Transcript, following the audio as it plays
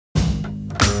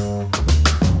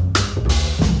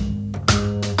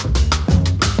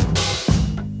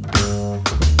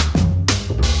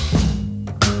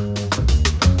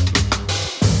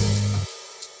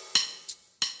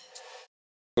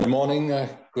morning,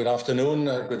 good afternoon,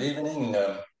 good evening.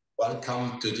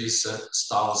 Welcome to this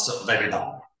STARS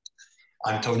webinar.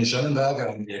 I'm Tony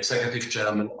Schönenberger, I'm the Executive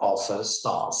Chairman of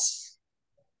STARS.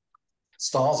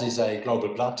 STARS is a global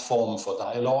platform for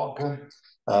dialogue.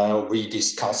 We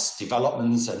discuss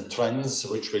developments and trends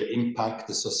which will impact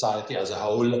the society as a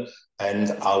whole and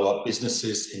our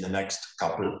businesses in the next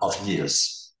couple of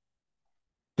years.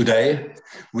 Today,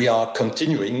 we are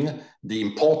continuing the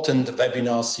important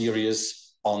webinar series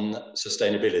on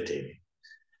sustainability.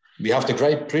 We have the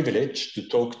great privilege to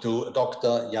talk to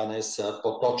Dr. Janez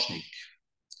POTOČNIK.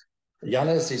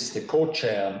 Janez is the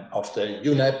co-chair of the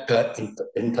UNEP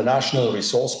International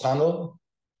Resource Panel,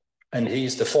 and he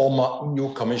is the former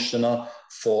EU Commissioner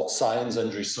for Science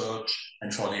and Research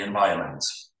and for the Environment.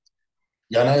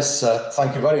 Janez,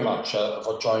 thank you very much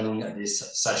for joining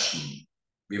this session.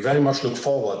 We very much look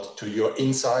forward to your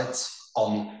insights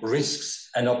on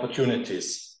risks and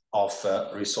opportunities of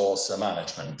resource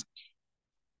management.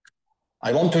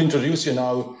 I want to introduce you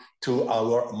now to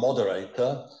our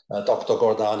moderator, Dr.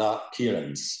 Gordana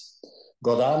Kierans.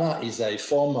 Gordana is a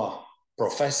former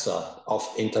professor of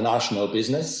international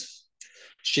business.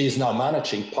 She is now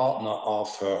managing partner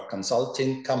of her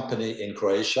consulting company in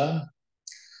Croatia.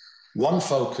 One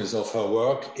focus of her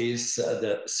work is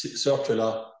the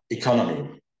circular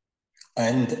economy.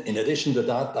 And in addition to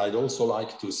that, I'd also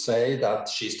like to say that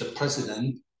she's the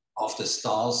president of the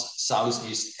STARS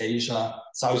Southeast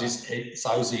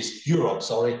Europe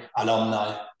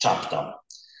alumni chapter.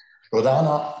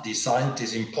 Gordana designed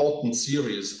this important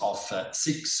series of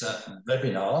 6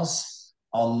 webinars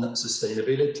on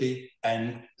sustainability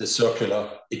and the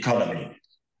circular economy.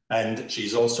 And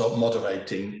she's also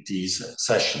moderating these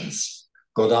sessions.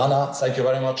 Gordana, thank you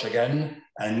very much again,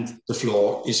 and the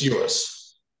floor is yours.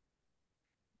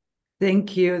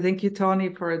 Thank you, Tony,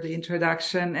 for the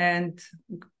introduction, and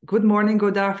good morning,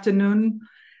 good afternoon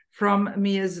from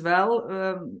me as well.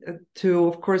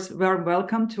 Of course, warm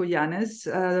welcome to Janez.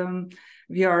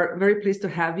 We are very pleased to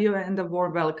have you, and a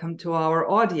warm welcome to our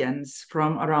audience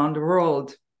from around the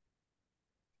world.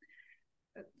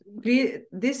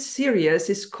 This series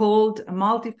is called A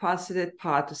Multifaceted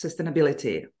Path to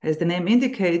Sustainability. As the name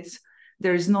indicates,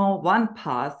 there is no one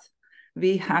path.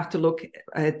 We have to look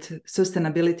at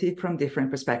sustainability from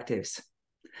different perspectives.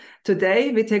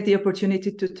 Today, we take the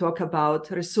opportunity to talk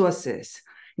about resources.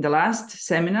 In the last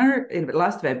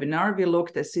webinar, we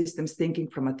looked at systems thinking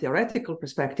from a theoretical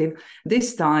perspective.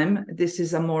 This time, this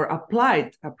is a more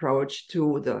applied approach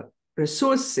to the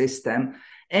resource system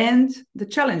and the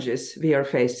challenges we are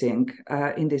facing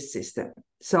in this system.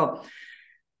 So,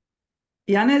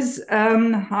 Janez,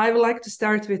 I would like to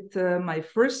start with my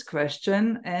first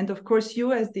question. And of course,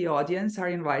 you as the audience are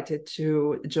invited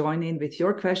to join in with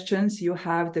your questions. You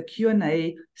have the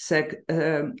Q&A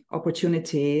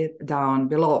opportunity down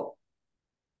below.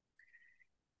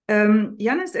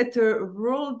 Janez, at the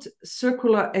World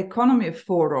Circular Economy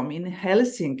Forum in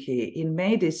Helsinki in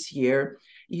May this year,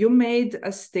 you made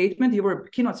a statement. You were a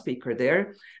keynote speaker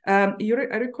there. I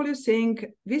recall you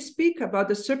saying, we speak about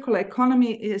the circular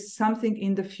economy is something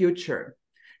in the future.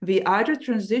 We either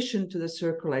transition to the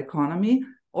circular economy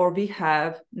or we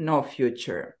have no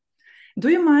future. Do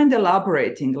you mind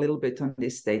elaborating a little bit on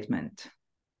this statement?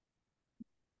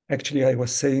 Actually, I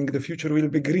was saying the future will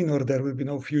be green or there will be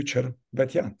no future.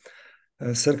 But yeah,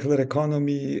 circular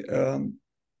economy,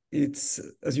 it's,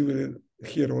 as you will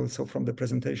hear also from the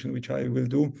presentation, which I will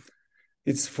do,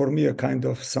 it's for me a kind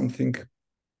of something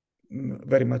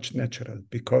very much natural,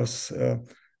 because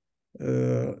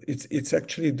it's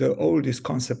actually the oldest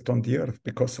concept on the earth,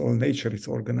 because all nature is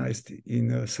organized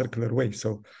in a circular way.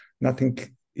 So nothing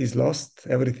is lost,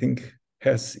 everything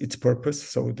has its purpose.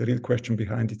 So the real question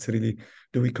behind it's really,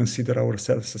 do we consider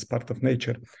ourselves as part of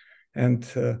nature? And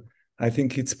I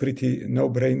think it's pretty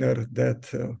no-brainer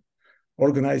that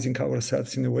organizing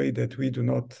ourselves in a way that we do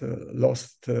not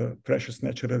lost precious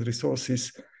natural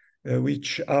resources,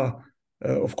 which are,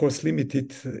 of course,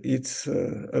 limited, it's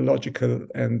a logical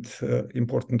and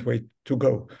important way to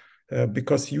go.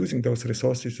 Because using those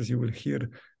resources, as you will hear,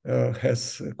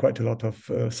 has quite a lot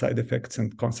of side effects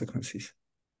and consequences.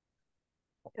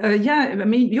 Yeah, I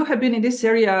mean, you have been in this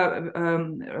area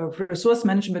of resource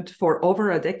management for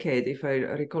over a decade, if I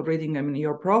recall reading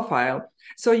your profile.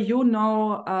 So you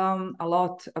know a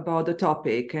lot about the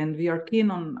topic, and we are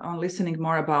keen on listening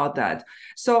more about that.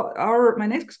 So my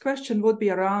next question would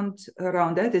be around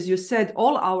that. As you said,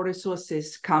 all our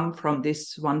resources come from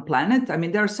this one planet. I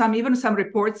mean, there are even some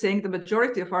reports saying the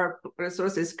majority of our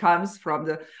resources comes from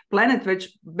the planet,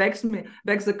 which begs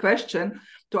the question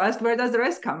to ask, where does the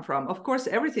rest come from? Of course,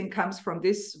 everything comes from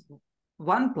this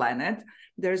one planet.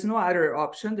 There's no other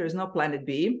option. There's no planet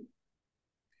B.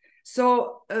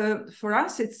 So for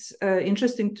us, it's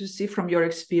interesting to see from your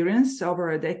experience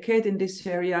over a decade in this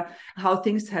area, how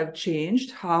things have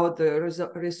changed, how the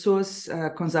resource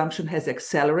consumption has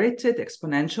accelerated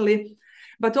exponentially,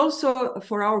 but also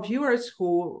for our viewers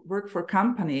who work for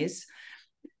companies,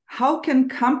 how can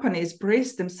companies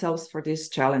brace themselves for these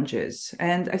challenges?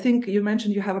 And I think you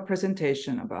mentioned you have a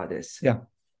presentation about this. Yeah,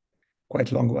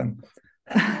 quite a long one.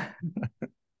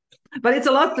 But it's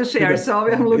a lot to share, so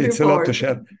I'm looking forward. It's a lot to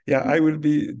share. Yeah, I will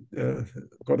be,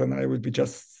 Gordon, I will be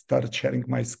just start sharing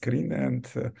my screen, and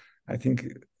I think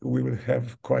we will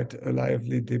have quite a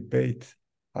lively debate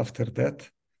after that,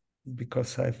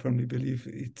 because I firmly believe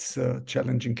it's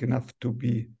challenging enough to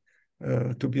be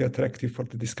attractive for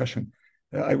the discussion.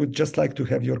 I would just like to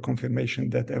have your confirmation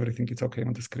that everything is okay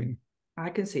on the screen. I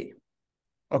can see.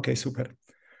 Okay, super.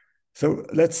 So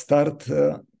let's start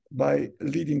by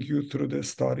leading you through the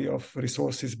story of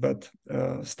resources, but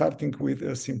starting with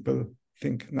a simple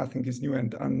thing. Nothing is new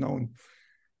and unknown.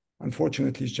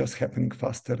 Unfortunately, it's just happening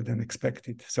faster than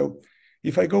expected. So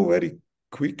if I go very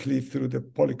quickly through the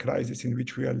polycrisis in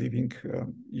which we are living,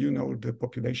 you know, the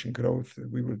population growth,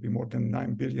 we will be more than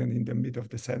 9 billion in the mid of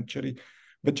the century.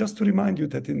 But just to remind you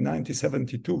that in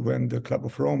 1972, when the Club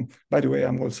of Rome, by the way,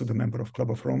 I'm also the member of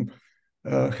Club of Rome,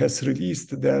 has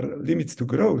released their limits to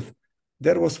growth,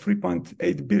 there was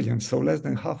 3.8 billion, so less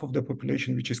than half of the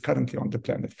population which is currently on the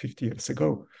planet 50 years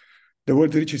ago. The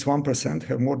world richest 1%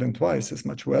 have more than twice as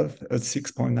much wealth as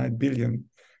 6.9 billion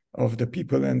of the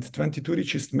people, and 22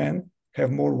 richest men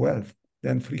have more wealth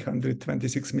than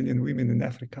 326 million women in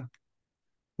Africa.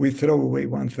 We throw away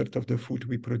 1/3 of the food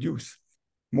we produce.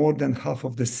 More than half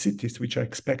of the cities which are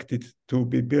expected to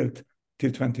be built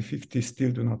till 2050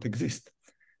 still do not exist.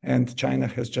 And China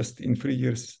has just in 3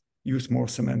 years used more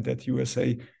cement than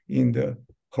USA in the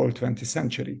whole 20th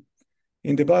century.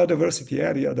 In the biodiversity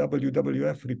area,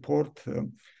 WWF report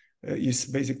is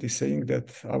basically saying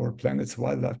that our planet's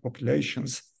wildlife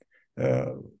populations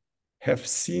have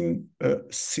seen a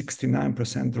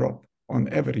 69% drop on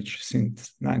average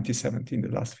since 1970 in the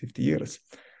last 50 years.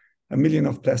 1 million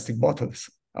of plastic bottles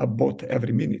are bought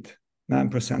every minute.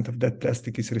 9% of that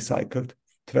plastic is recycled,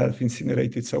 12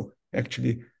 incinerated. So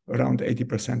actually around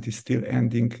 80% is still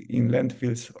ending in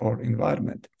landfills or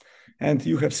environment. And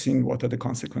you have seen what are the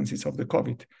consequences of the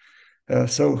COVID.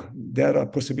 So there are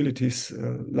possibilities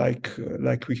like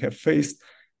we have faced,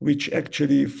 which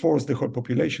actually force the whole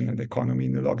population and the economy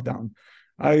in a lockdown.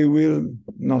 I will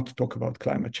not talk about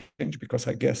climate change because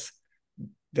I guess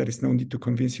there is no need to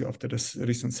convince you after this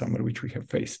recent summer which we have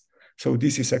faced. So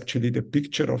this is actually the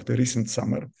picture of the recent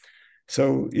summer.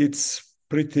 So it's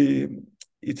pretty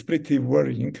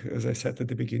worrying, as I said at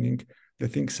the beginning. The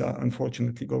things are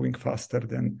unfortunately going faster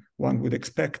than one would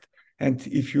expect. And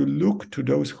if you look to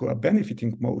those who are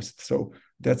benefiting most, so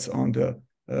that's on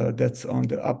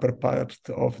the upper part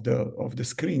of the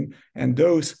screen, and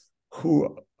those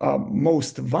who are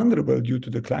most vulnerable due to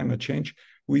the climate change,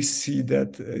 we see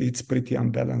that it's pretty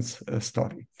unbalanced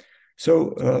story. So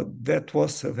that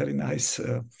was a very nice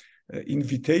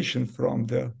invitation from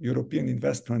the European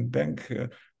Investment Bank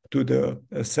to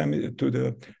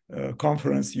the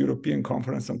conference, European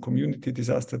Conference on Community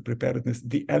Disaster Preparedness,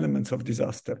 the elements of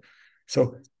disaster.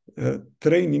 So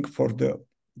training for the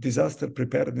disaster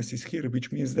preparedness is here,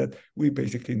 which means that we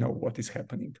basically know what is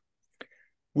happening.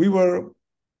 We were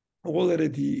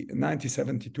already in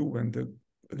 1972, when the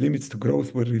limits to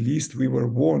growth were released, we were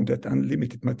warned that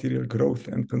unlimited material growth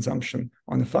and consumption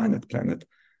on a finite planet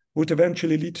would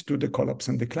eventually lead to the collapse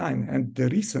and decline. And the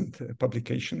recent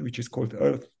publication, which is called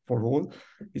Earth for All,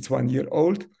 it's 1 year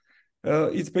old,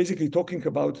 it's basically talking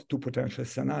about two potential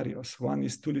scenarios. One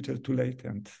is too little too late,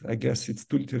 and I guess it's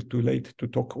too little too late to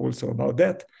talk also about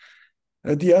that.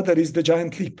 The other is the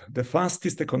giant leap, the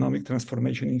fastest economic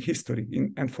transformation in history.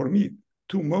 And for me,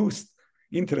 two most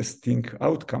interesting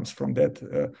outcomes from that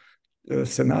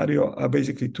scenario are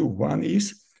basically two. One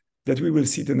is that we will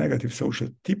see the negative social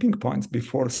tipping points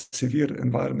before severe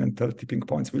environmental tipping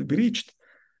points will be reached.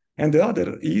 And the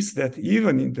other is that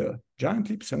even in the giant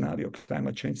leap scenario,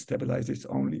 climate change stabilizes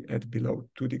only at below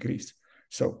 2 degrees.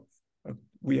 So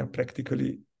we are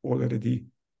practically already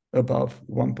above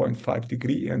 1.5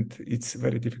 degree, and it's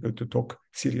very difficult to talk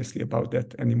seriously about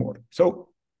that anymore. So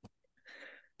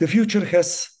the future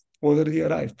has already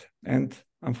arrived, and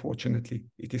unfortunately,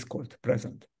 it is called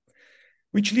present.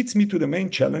 Which leads me to the main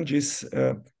challenges,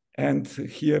 and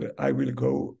here I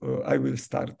will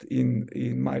start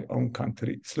in my own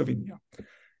country, Slovenia.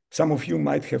 Some of you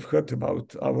might have heard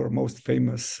about our most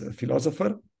famous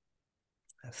philosopher,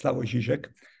 Slavoj Žižek.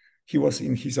 he was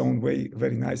in his own way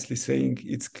very nicely saying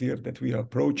it's clear that we are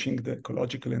approaching the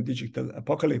ecological and digital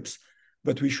apocalypse,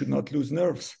 but we should not lose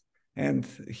nerves. And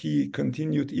he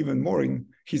continued even more in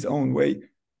his own way,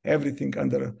 everything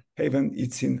under heaven,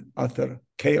 it's in utter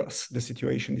chaos. The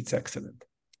situation is excellent.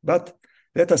 But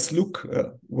let us look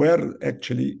where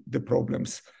actually the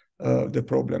problems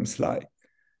lie.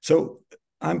 So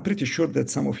I'm pretty sure that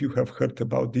some of you have heard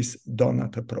about this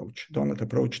donut approach. Donut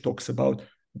approach talks about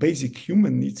basic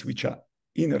human needs, which are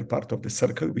inner part of the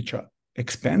circle, which are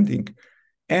expanding,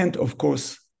 and of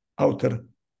course, outer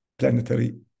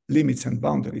planetary limits and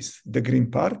boundaries. The green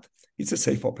part is a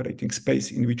safe operating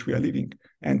space in which we are living,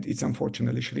 and it's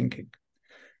unfortunately shrinking.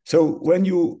 So when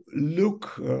you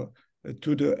look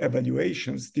to the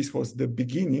evaluations, this was the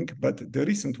beginning, but the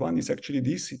recent one is actually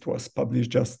this. It was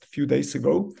published just a few days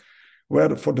ago,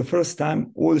 where for the first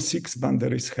time, all 6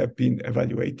 boundaries have been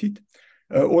evaluated.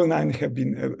 All 9 have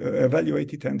been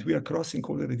evaluated, and we are crossing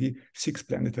already 6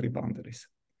 planetary boundaries.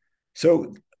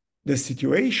 So the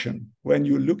situation, when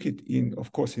you look at it in,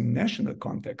 of course, in national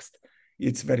context,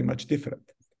 it's very much different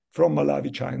from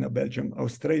Malawi, China, Belgium,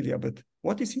 Australia. But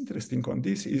what is interesting on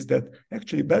this is that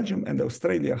actually Belgium and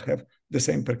Australia have the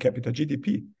same per capita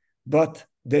GDP, but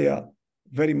they are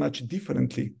very much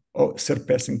differently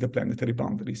surpassing the planetary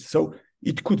boundaries. So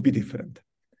it could be different.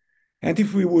 And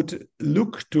if we would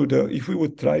look to if we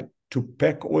would try to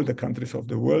pack all the countries of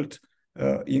the world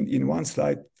in one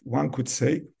slide, one could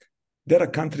say there are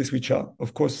countries which are,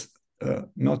 of course,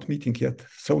 not meeting yet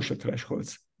social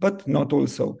thresholds, but not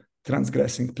also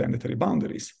transgressing planetary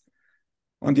boundaries.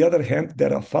 On the other hand,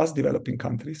 there are fast developing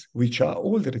countries which are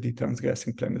already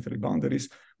transgressing planetary boundaries,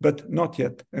 but not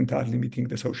yet entirely meeting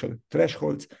the social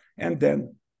thresholds. And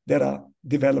then there are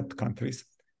developed countries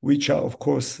which are, of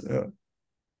course,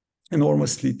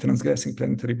 enormously transgressing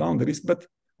planetary boundaries, but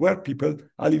where people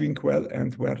are living well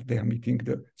and where they are meeting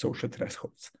the social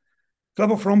thresholds.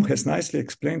 Klavo From has nicely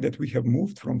explained that we have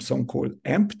moved from so-called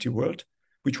empty world,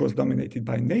 which was dominated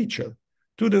by nature,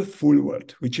 to the full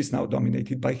world, which is now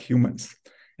dominated by humans.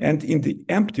 And in the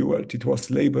empty world, it was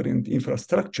labor and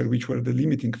infrastructure, which were the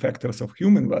limiting factors of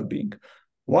human well-being,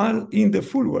 while in the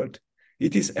full world,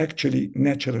 it is actually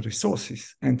natural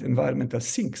resources and environmental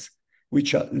sinks,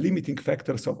 which are limiting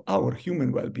factors of our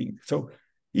human well-being. So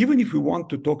even if we want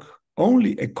to talk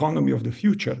only economy of the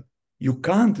future, you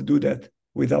can't do that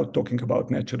without talking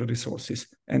about natural resources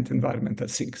and environmental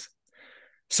sinks.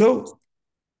 So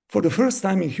for the first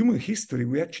time in human history,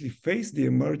 we actually face the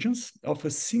emergence of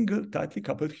a single tightly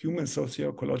coupled human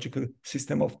socio-ecological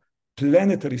system of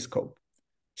planetary scope.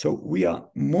 So we are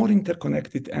more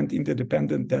interconnected and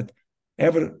interdependent than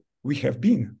ever we have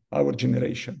been, our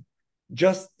generation.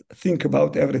 Just think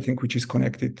about everything which is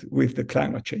connected with the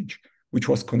climate change, which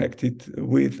was connected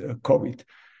with COVID,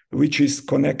 which is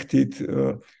connected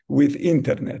with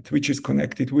internet, which is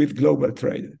connected with global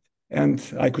trade. And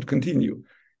I could continue.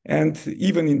 And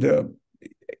even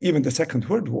the Second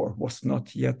World War was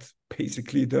not yet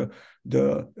basically the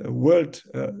world,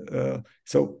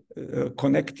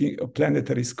 connecting a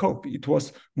planetary scope. It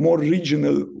was more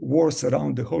regional wars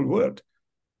around the whole world.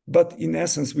 But in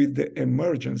essence, with the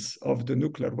emergence of the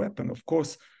nuclear weapon, of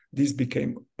course, this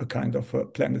became a kind of a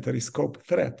planetary scope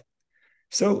threat.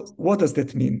 So what does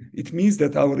that mean? It means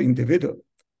that our individual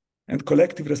and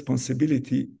collective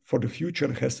responsibility for the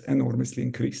future has enormously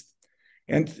increased.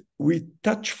 And we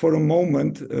touch for a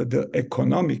moment the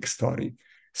economic story.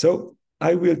 So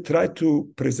I will try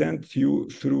to present you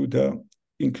through the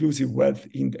Inclusive Wealth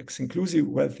Index. Inclusive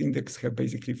Wealth Index have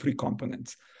basically 3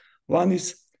 components. One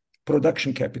is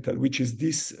production capital, which is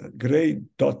this gray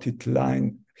dotted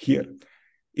line here.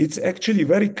 It's actually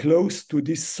very close to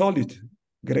this solid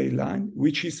gray line,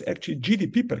 which is actually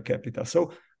GDP per capita.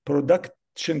 So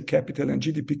production capital and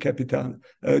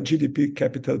GDP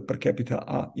capital per capita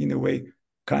are in a way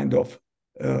kind of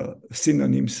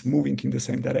synonyms moving in the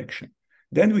same direction.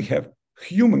 Then we have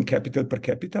human capital per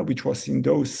capita, which was in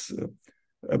those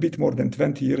a bit more than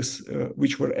 20 years,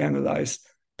 which were analyzed,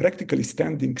 practically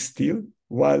standing still,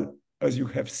 while, as you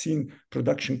have seen,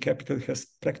 production capital has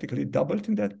practically doubled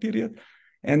in that period.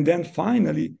 And then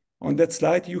finally, on that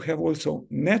slide, you have also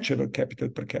natural capital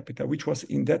per capita, which was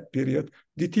in that period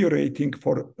deteriorating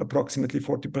for approximately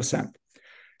 40%.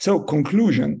 So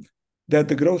conclusion, that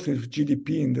the growth of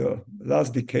GDP in the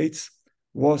last decades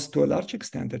was to a large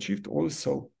extent achieved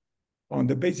also on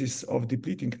the basis of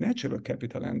depleting natural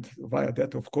capital, and via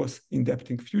that, of course,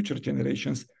 indebting future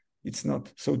generations, it's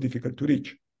not so difficult to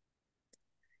reach.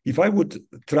 If I would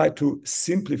try to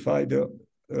simplify the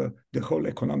whole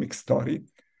economic story,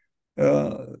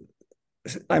 I'm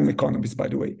an economist, by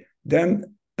the way,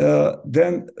 then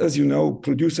then, as you know,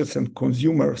 producers and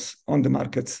consumers on the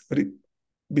markets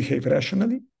behave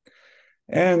rationally.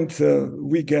 And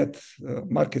we get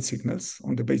market signals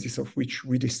on the basis of which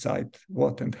we decide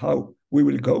what and how we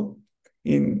will go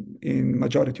in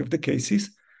majority of the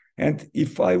cases. And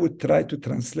if I would try to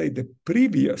translate the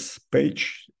previous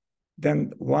page,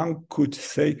 then one could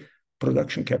say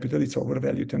production capital is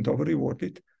overvalued and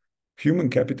overrewarded. Human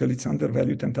capital is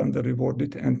undervalued and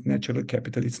underrewarded, and natural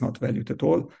capital is not valued at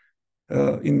all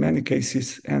in many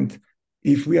cases. And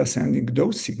if we are sending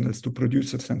those signals to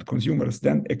producers and consumers,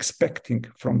 then expecting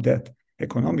from that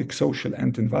economic, social,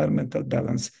 and environmental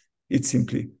balance, it's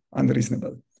simply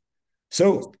unreasonable.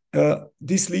 So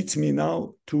this leads me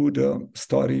now to the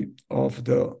story of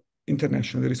the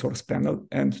International Resource Panel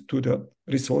and to the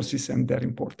resources and their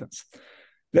importance.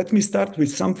 Let me start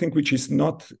with something which is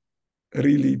not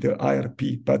really the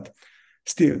IRP, but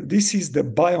still, this is the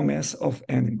biomass of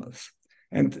animals.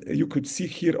 And you could see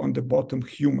here on the bottom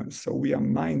humans. So we are a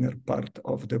minor part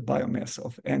of the biomass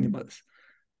of animals.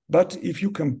 But if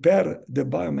you compare the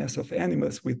biomass of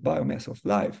animals with biomass of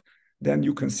life, then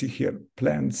you can see here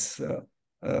plants,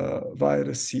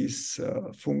 viruses,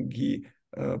 fungi,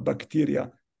 bacteria.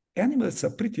 Animals are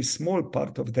a pretty small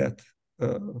part of that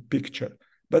picture.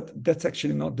 But that's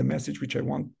actually not the message which I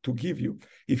want to give you.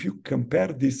 If you compare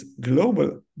this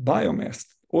global biomass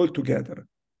altogether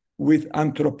with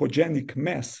anthropogenic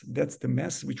mass, that's the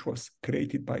mass which was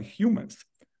created by humans,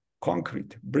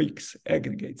 concrete, bricks,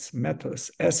 aggregates,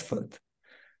 metals, asphalt,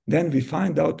 then we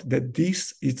find out that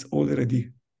this is already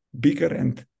bigger,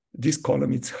 and this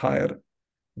column is higher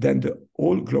than the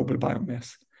all global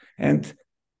biomass. And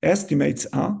estimates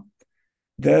are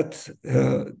that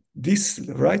this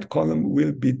right column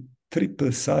will be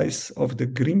triple size of the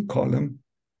green column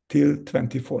till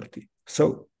 2040.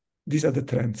 So these are the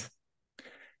trends.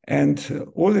 And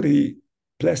already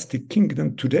plastic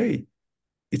kingdom today,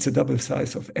 it's a double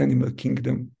size of animal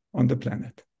kingdom on the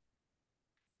planet.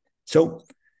 So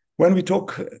when we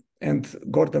talk, and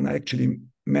Gordon actually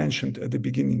mentioned at the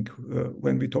beginning,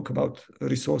 when we talk about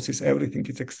resources, everything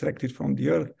is extracted from the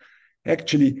earth.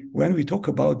 Actually, when we talk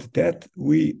about that,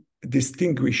 we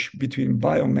distinguish between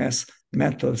biomass,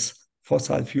 metals,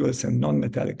 fossil fuels, and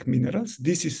non-metallic minerals.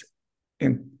 This is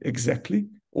exactly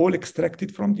all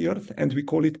extracted from the earth, and we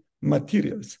call it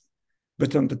materials.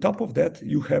 But on the top of that,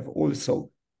 you have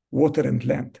also water and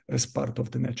land as part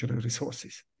of the natural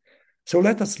resources. So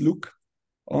let us look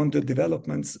on the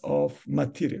developments of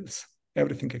materials,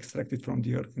 everything extracted from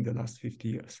the earth in the last 50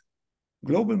 years.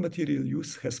 Global material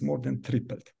use has more than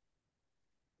tripled.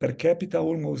 Per capita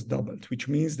almost doubled, which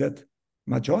means that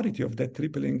majority of that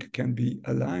tripling can be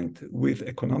aligned with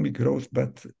economic growth,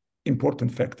 but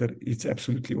important factor is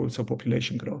absolutely also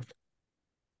population growth.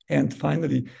 And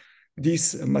finally,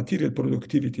 this material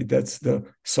productivity, that's the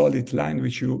solid line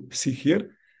which you see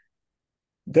here,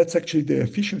 that's actually the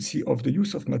efficiency of the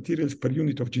use of materials per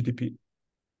unit of GDP.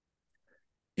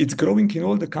 It's growing in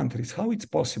all the countries. How it's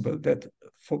possible that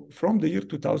from the year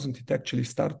 2000, it actually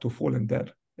started to fall in there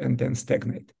and then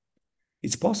stagnate?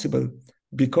 It's possible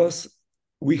because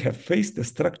we have faced a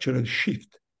structural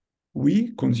shift.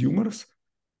 We, consumers,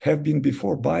 have been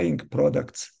before buying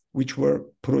products which were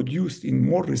produced in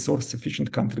more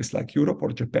resource-efficient countries like Europe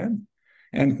or Japan.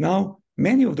 And now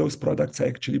many of those products are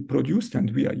actually produced, and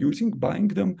we are buying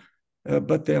them,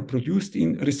 but they are produced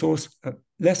in resource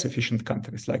less efficient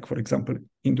countries, like, for example,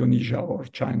 Indonesia or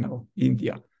China or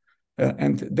India.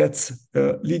 And that's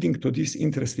leading to this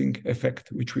interesting effect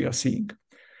which we are seeing.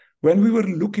 When we were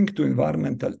looking to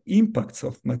environmental impacts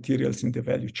of materials in the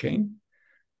value chain,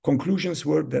 conclusions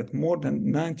were that more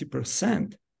than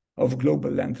 90% of global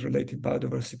land-related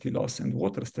biodiversity loss and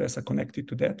water stress are connected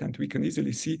to that. And we can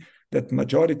easily see that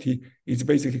majority is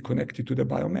basically connected to the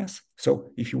biomass.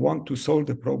 So if you want to solve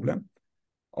the problem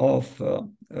of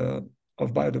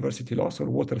biodiversity loss or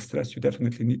water stress, you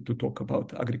definitely need to talk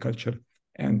about agriculture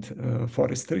and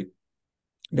forestry.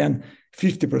 Then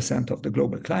 50% of the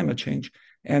global climate change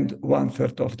and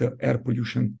 1/3 of the air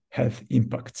pollution health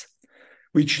impacts,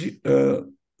 which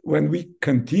when we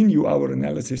continue our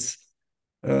analysis,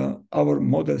 our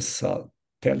models are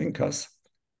telling us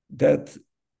that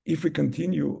if we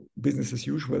continue business as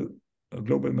usual,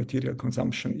 global material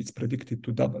consumption is predicted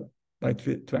to double by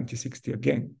 2060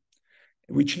 again,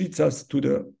 which leads us to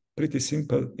the pretty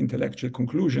simple intellectual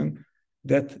conclusion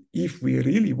that if we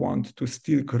really want to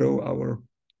still grow our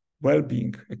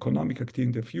well-being, economic activity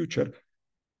in the future,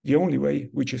 the only way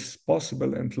which is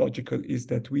possible and logical is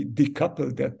that we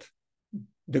decouple that,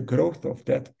 the growth of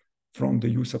that, from the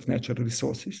use of natural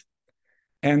resources,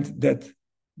 and that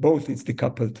both is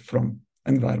decoupled from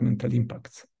environmental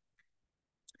impacts.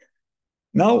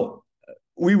 Now,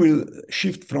 we will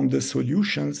shift from the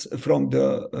solutions, from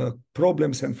the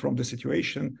problems and from the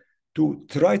situation to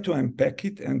try to unpack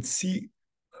it and see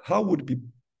how would be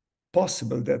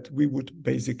possible that we would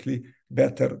basically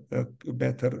better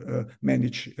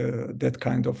manage that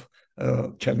kind of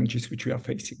challenges which we are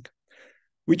facing.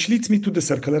 Which leads me to the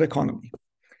circular economy.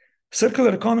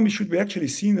 Circular economy should be actually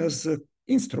seen as an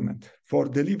instrument for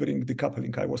delivering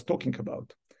decoupling I was talking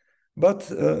about.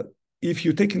 But if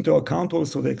you take into account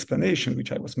also the explanation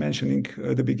which I was mentioning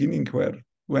at the beginning,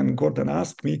 when Gordon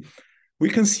asked me, we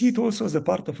can see it also as a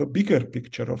part of a bigger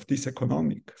picture of this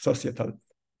economic, societal,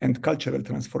 and cultural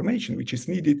transformation, which is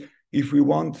needed if we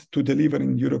want to deliver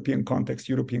in European context,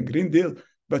 European Green Deal,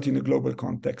 but in a global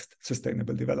context,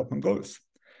 Sustainable Development Goals.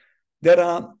 There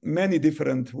are many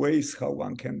different ways how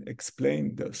one can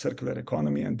explain the circular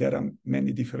economy, and there are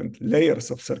many different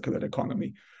layers of circular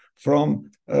economy, from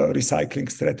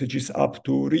recycling strategies up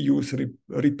to reuse,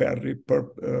 repair,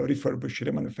 refurbish,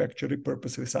 remanufacture,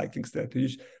 repurpose recycling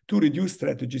strategies, to reduce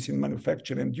strategies in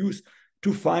manufacture and use,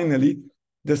 to finally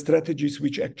the strategies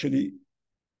which actually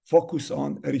focus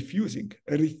on refusing,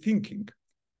 rethinking,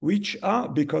 which are,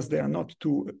 because they are not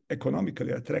too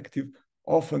economically attractive,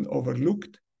 often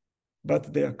overlooked,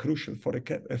 but they are crucial for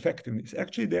effectiveness.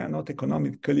 Actually, they are not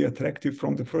economically attractive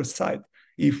from the first sight.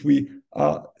 If we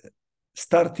are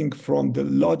starting from the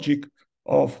logic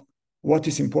of what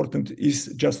is important is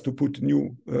just to put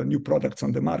new products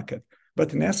on the market.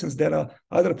 But in essence, there are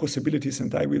other possibilities,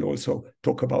 and I will also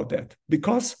talk about that.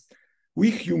 Because we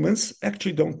humans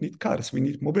actually don't need cars, we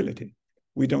need mobility.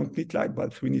 We don't need light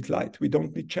bulbs, we need light. We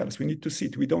don't need chairs, we need to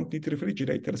sit. We don't need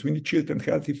refrigerators, we need chilled and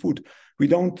healthy food. We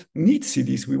don't need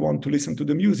CDs, we want to listen to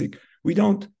the music. We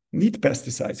don't need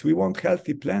pesticides, we want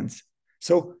healthy plants.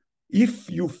 So if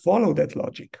you follow that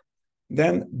logic,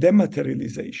 then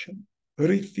dematerialization,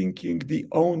 rethinking the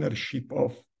ownership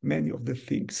of many of the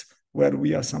things where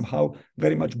we are somehow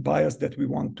very much biased that we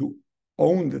want to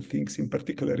own the things, in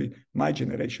particularly my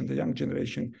generation, the young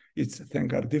generation, it's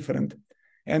things are different.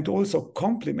 And also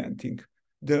complementing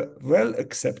the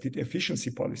well-accepted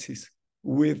efficiency policies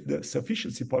with the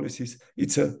sufficiency policies,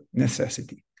 it's a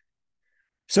necessity.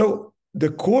 So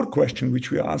the core question which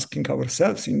we are asking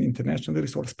ourselves in International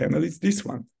Resource Panel is this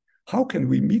one. How can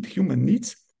we meet human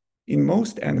needs in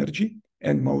most energy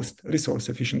and most resource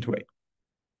efficient way?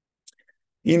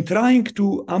 In trying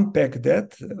to unpack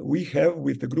that, we have,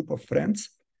 with a group of friends,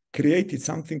 created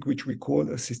something which we call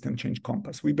a system change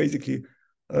compass. We basically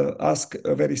ask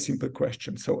a very simple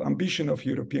question. So ambition of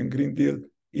European Green Deal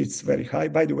is very high.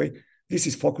 By the way, this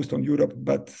is focused on Europe,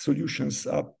 but solutions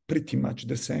are pretty much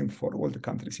the same for all the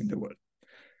countries in the world.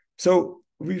 So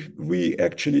we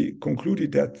actually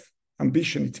concluded that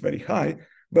ambition is very high,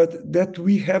 but that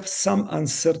we have some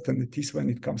uncertainties when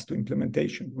it comes to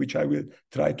implementation, which I will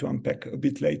try to unpack a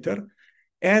bit later.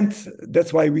 And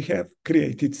that's why we have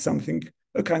created something,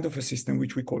 a kind of a system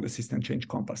which we call a system change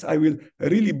compass. I will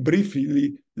really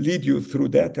briefly lead you through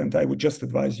that, and I would just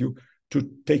advise you to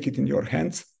take it in your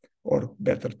hands, or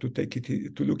better to take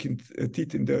it, to look at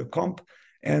it in the comp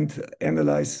and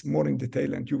analyze more in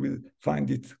detail, and you will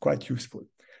find it quite useful.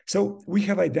 So we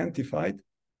have identified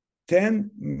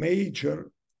 10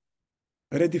 major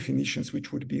redefinitions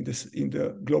which would be in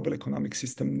the global economic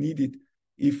system needed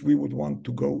if we would want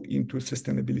to go into a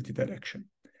sustainability direction.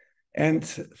 And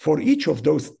for each of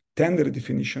those 10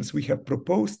 redefinitions, we have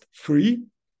proposed 3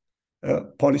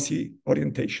 policy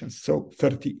orientations, so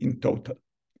 30 in total.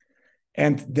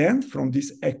 And then from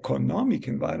this economic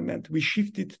environment, we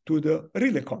shifted to the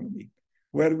real economy,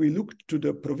 where we looked to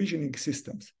the provisioning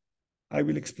systems. I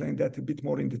will explain that a bit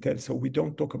more in detail. So we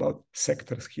don't talk about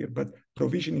sectors here, but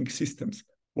provisioning systems.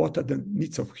 What are the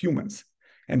needs of humans?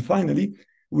 And finally,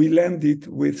 we landed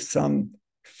with some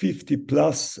 50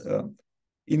 plus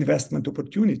investment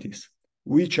opportunities,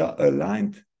 which are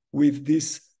aligned with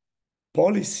this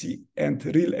policy and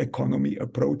real economy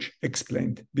approach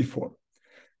explained before.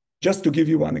 Just to give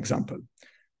you one example.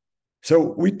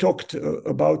 So we talked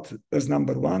about as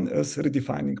number 1 as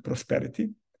redefining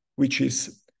prosperity, which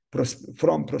is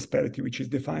from prosperity, which is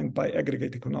defined by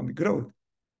aggregate economic growth,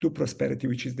 to prosperity,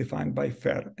 which is defined by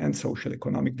fair and social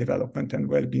economic development and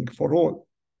well-being for all.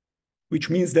 Which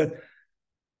means that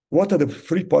what are the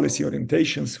 3 policy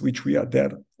orientations which we are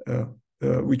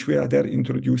there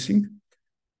introducing?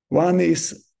 One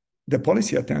is the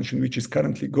policy attention, which is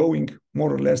currently going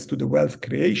more or less to the wealth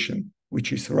creation,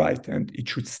 which is right and it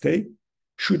should stay,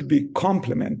 should be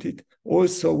complemented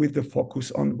also with the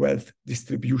focus on wealth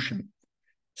distribution,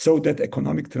 so that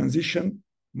economic transition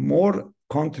more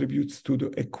contributes to the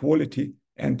equality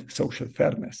and social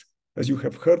fairness. As you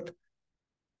have heard,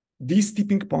 these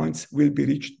tipping points will be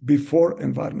reached before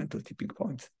environmental tipping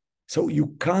points. So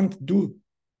you can't do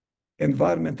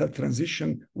environmental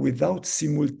transition without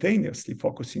simultaneously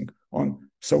focusing on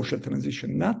social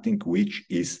transition. Nothing which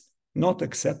is not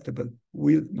acceptable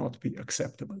will not be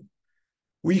acceptable.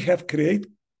 We have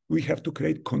to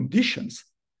create conditions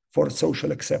for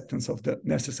social acceptance of the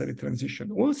necessary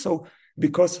transition. Also,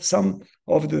 because some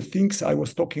of the things I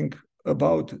was talking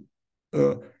about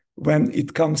when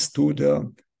it comes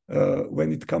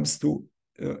to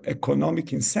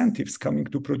economic incentives coming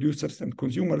to producers and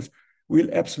consumers will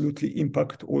absolutely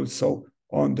impact also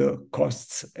on the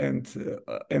costs and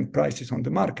prices on the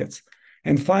markets.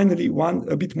 And finally, one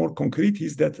a bit more concrete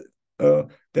is that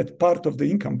that part of the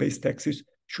income-based taxes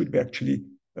should be actually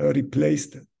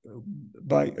replaced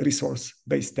by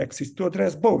resource-based taxes to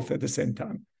address both at the same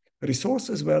time, resource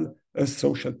as well as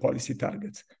social policy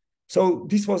targets. So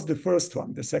this was the first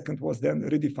one. The second was then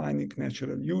redefining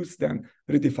natural use, then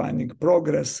redefining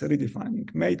progress,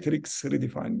 redefining matrix,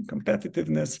 redefining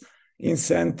competitiveness,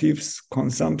 incentives,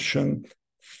 consumption,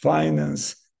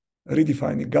 finance,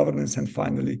 redefining governance, and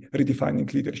finally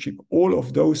redefining leadership. All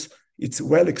of those, it's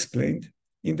well explained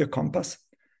in the compass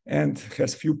and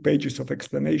has few pages of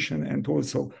explanation and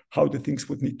also how the things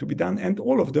would need to be done. And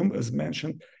all of them, as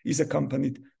mentioned, is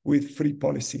accompanied with 3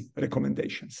 policy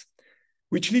recommendations.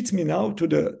 Which leads me now to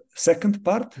the second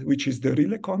part, which is the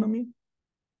real economy,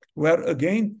 where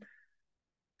again,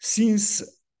 since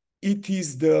it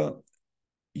is the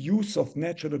use of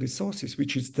natural resources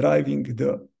which is driving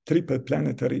the triple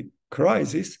planetary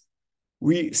crisis,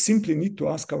 we simply need to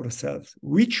ask ourselves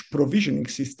which provisioning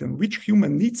system, which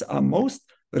human needs are most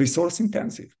resource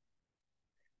intensive.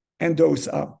 And those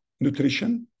are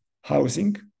nutrition,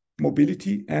 housing,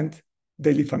 mobility, and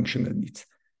daily functional needs.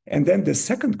 And then the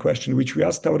second question which we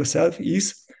asked ourselves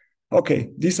is, okay,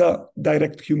 these are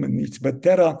direct human needs, but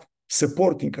there are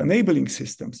supporting, enabling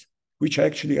systems which are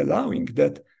actually allowing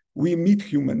that we meet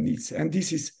human needs. And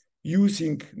this is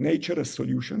using nature as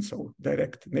solutions, so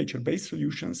direct nature-based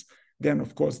solutions, then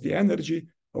of course the energy,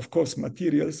 of course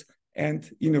materials, and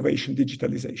innovation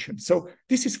digitalization. So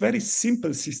this is very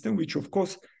simple system, which of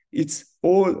course it's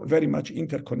all very much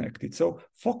interconnected. So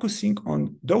focusing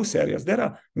on those areas, there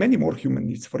are many more human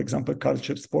needs, for example,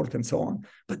 culture, sport, and so on,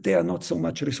 but they are not so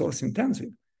much resource intensive.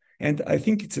 And I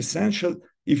think it's essential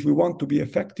if we want to be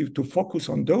effective to focus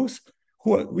on those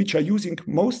which are using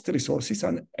most resources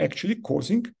and actually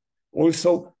causing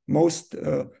also most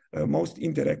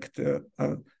indirect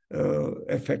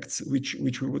effects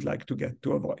which we would like to get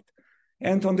to avoid.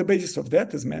 And on the basis of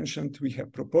that, as mentioned, we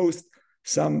have proposed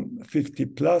some 50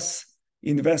 plus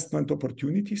investment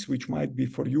opportunities, which might be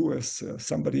for you as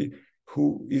somebody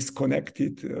who is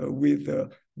connected with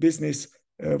business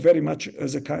very much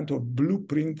as a kind of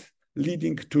blueprint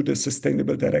leading to the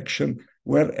sustainable direction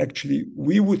where actually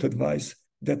we would advise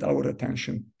that our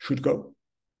attention should go.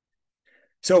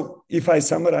 So if I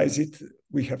summarize it,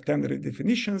 we have 10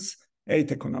 redefinitions,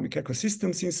 8 economic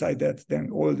ecosystems inside that,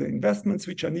 then all the investments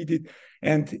which are needed,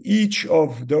 and each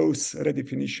of those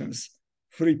redefinitions,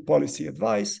 3 policy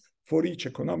advice for each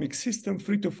economic system,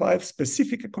 3 to 5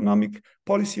 specific economic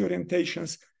policy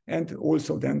orientations, and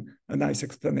also then a nice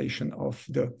explanation of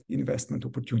the investment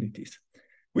opportunities.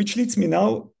 Which leads me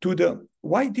now to the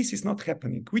why this is not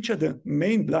happening, which are the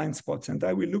main blind spots, and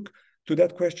I will look to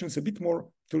that questions a bit more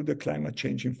through the climate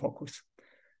change in focus.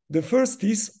 The first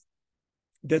is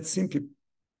that simply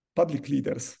public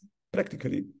leaders,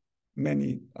 practically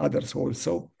many others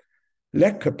also,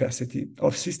 lack capacity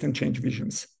of system change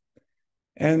visions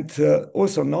and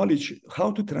also knowledge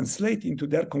how to translate into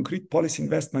their concrete policy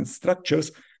investment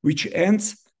structures, which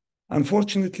ends,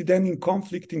 unfortunately, then in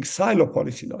conflicting silo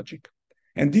policy logic.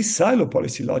 And this silo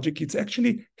policy logic, it's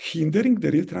actually hindering the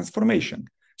real transformation.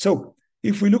 So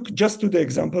if we look just to the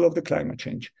example of the climate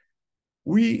change,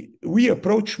 we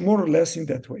approach more or less in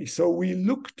that way. So we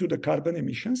look to the carbon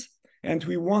emissions and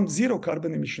we want 0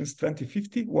 carbon emissions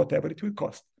 2050, whatever it will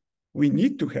cost. We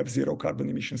need to have 0 carbon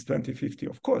emissions 2050,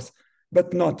 of course,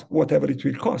 but not whatever it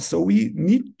will cost. So we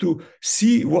need to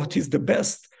see what is the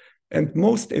best and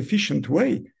most efficient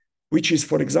way, which is,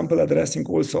 for example, addressing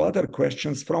also other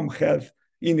questions from health,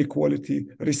 inequality,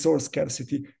 resource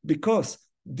scarcity, because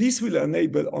this will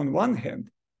enable, on one hand,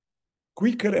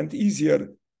 quicker and easier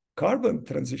carbon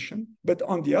transition, but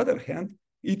on the other hand,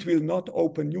 it will not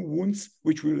open new wounds,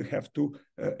 which we will have to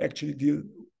actually deal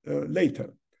later.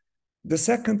 The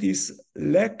second is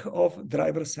lack of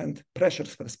drivers and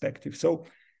pressures perspective. So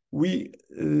we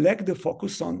lack the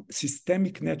focus on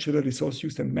systemic natural resource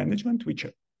use and management, which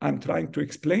I'm trying to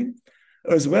explain,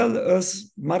 as well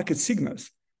as market signals,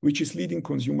 which is leading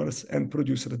consumers and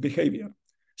producers' behavior.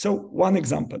 So one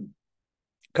example,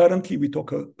 currently we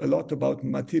talk a lot about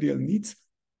material needs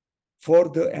for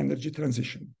the energy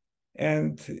transition.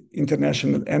 And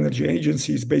International Energy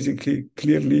Agency is basically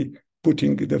clearly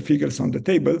putting the figures on the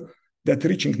table that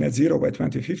reaching net zero by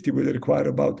 2050 will require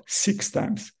about 6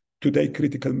 times today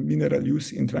critical mineral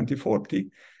use in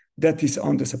 2040. That is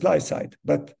on the supply side.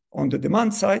 But on the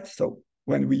demand side, so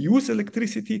when we use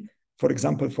electricity, for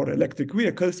example, for electric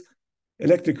vehicles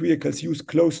use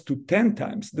close to 10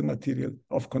 times the material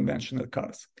of conventional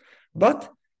cars. But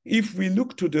if we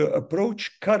look to the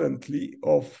approach currently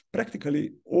of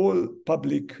practically all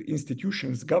public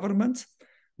institutions, governments,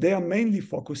 they are mainly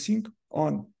focusing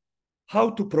on how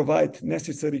to provide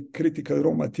necessary critical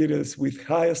raw materials with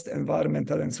highest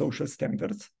environmental and social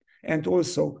standards, and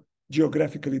also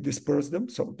geographically disperse them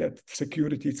so that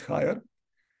security is higher,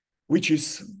 which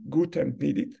is good and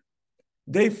needed.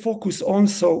 They focus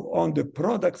also on the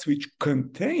products which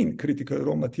contain critical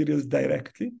raw materials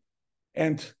directly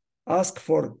and ask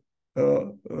for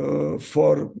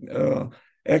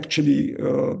actually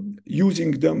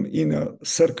using them in a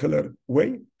circular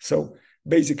way. So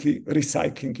basically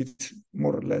recycling is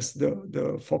more or less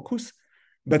the focus.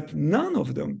 But none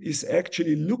of them is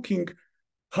actually looking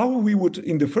how we would,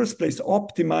 in the first place,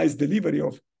 optimize delivery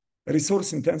of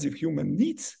resource-intensive human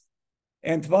needs,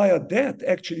 and via that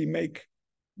actually make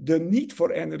the need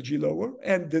for energy lower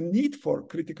and the need for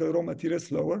critical raw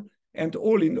materials lower, and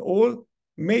all in all,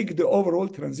 make the overall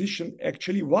transition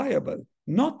actually viable,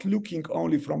 not looking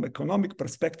only from economic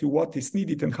perspective what is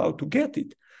needed and how to get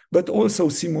it, but also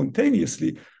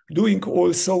simultaneously doing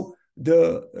also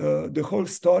the whole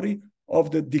story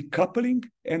of the decoupling,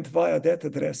 and via that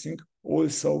addressing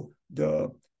also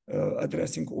the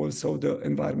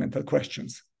environmental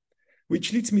questions.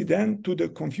 Which leads me then to the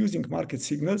confusing market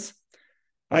signals.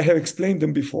 I have explained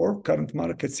them before. Current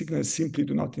market signals simply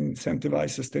do not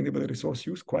incentivize sustainable resource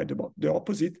use, quite about the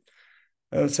opposite.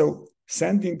 So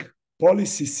sending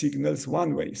policy signals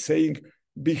one way, saying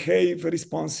behave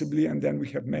responsibly, and then we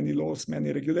have many laws,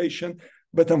 many regulation.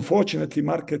 But unfortunately,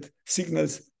 market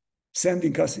signals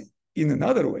sending us in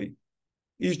another way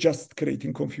is just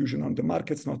creating confusion on the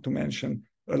markets, not to mention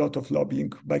a lot of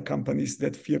lobbying by companies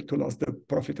that fear to lose the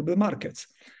profitable markets.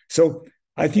 So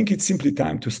I think it's simply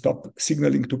time to stop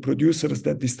signaling to producers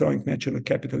that destroying natural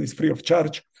capital is free of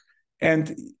charge.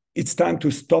 And it's time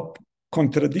to stop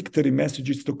contradictory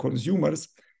messages to consumers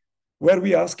where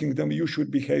we're asking them, you should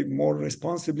behave more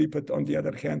responsibly, but on the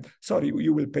other hand, sorry,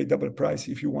 you will pay double price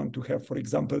if you want to have, for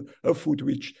example, a food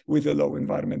with a low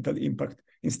environmental impact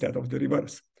instead of the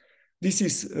reverse. This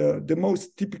is the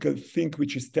most typical thing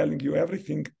which is telling you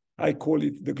everything. I call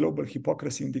it the global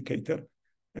hypocrisy indicator.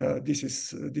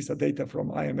 These are data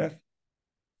from IMF.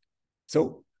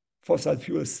 So fossil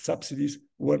fuel subsidies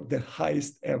were the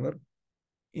highest ever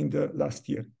in the last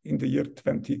year, in the year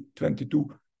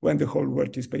 2022, when the whole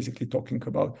world is basically talking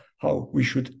about how we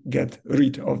should get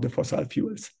rid of the fossil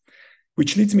fuels.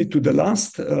 Which leads me to the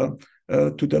last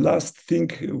thing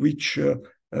which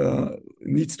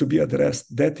needs to be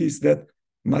addressed. That is that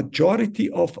majority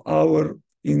of our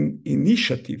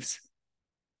initiatives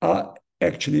are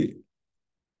actually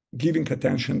giving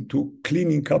attention to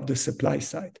cleaning up the supply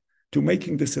side, to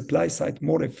making the supply side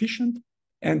more efficient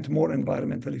and more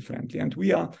environmentally friendly. And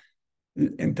we are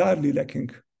entirely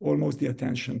lacking almost the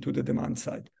attention to the demand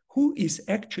side. Who is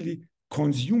actually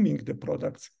consuming the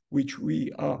products which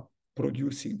we are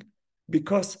producing?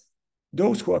 Because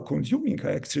those who are consuming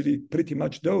are actually pretty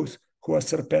much those who are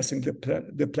surpassing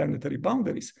the planetary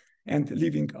boundaries and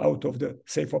living out of the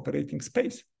safe operating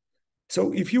space.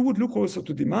 So if you would look also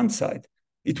to demand side,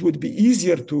 it would be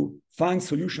easier to find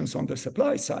solutions on the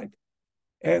supply side.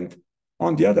 And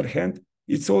on the other hand,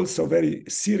 it's also a very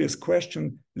serious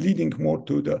question leading more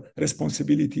to the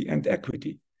responsibility and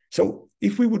equity. So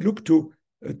if we would look to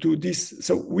this,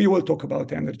 so we will talk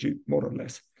about energy more or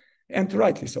less, and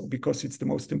rightly so, because it's the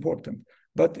most important.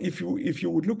 But if you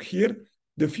would look here,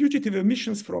 the fugitive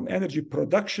emissions from energy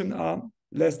production are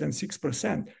less than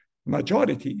 6%.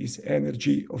 Majority is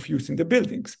energy of use in the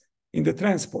buildings, in the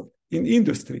transport, in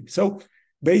industry. So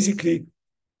basically,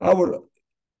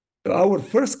 our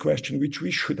first question, which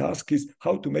we should ask, is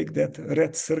how to make that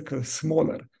red circle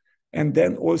smaller. And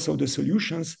then also the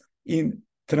solutions in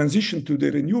transition to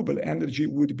the renewable energy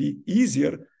would be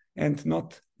easier and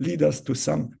not lead us to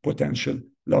some potential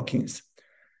lock-ins.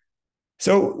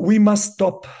 So we must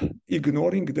stop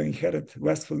ignoring the inherent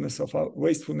wastefulness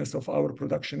of our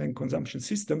production and consumption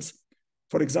systems.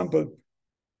 For example,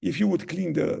 if you would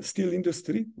clean the steel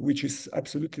industry, which is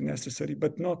absolutely necessary,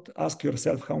 but not ask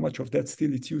yourself how much of that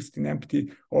steel is used in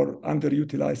empty or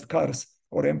underutilized cars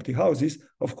or empty houses,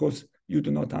 of course, you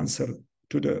do not answer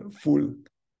to the full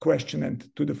question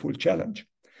and to the full challenge.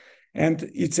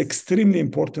 And it's extremely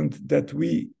important that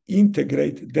we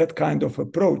integrate that kind of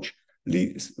approach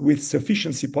with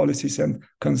sufficiency policies and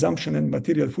consumption and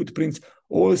material footprints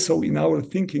also in our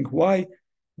thinking. Why?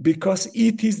 Because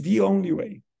it is the only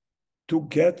way to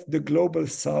get the global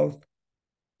south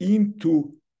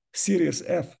into serious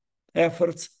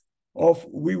efforts of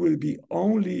we will be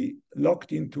only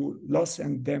locked into loss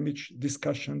and damage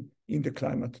discussion in the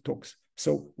climate talks.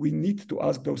 So we need to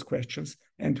ask those questions,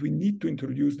 and we need to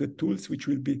introduce the tools which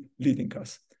will be leading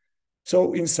us.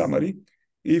 So in summary,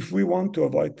 if we want to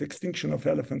avoid the extinction of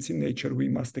elephants in nature, we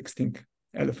must extinct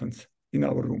elephants in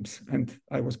our rooms. And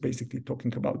I was basically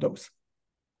talking about those.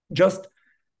 Just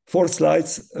 4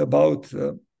 slides about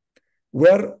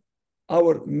where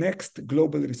our next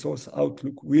global resource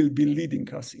outlook will be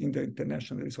leading us in the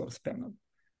International Resource Panel.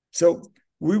 So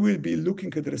we will be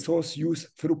looking at resource use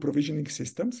through provisioning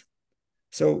systems.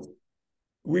 So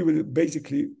we will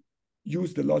basically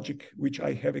use the logic which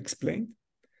I have explained.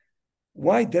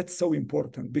 Why that's so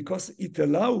important? Because it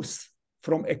allows,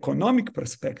 from economic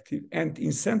perspective, and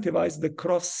incentivize the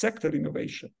cross-sector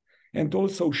innovation, and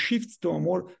also shifts to a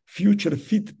more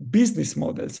future-fit business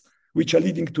models, which are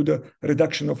leading to the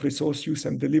reduction of resource use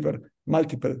and deliver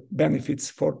multiple benefits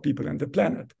for people and the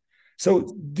planet.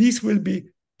 So this will be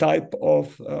type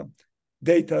of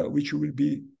data which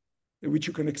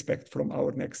you can expect from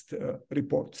our next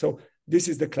report. So this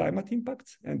is the climate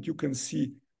impacts, and you can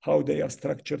see how they are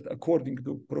structured according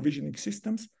to provisioning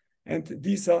systems. And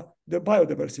these are the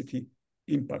biodiversity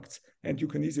impacts. And you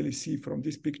can easily see from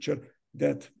this picture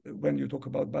that when you talk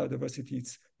about biodiversity,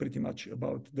 it's pretty much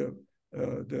about the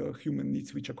human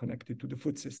needs which are connected to the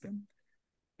food system.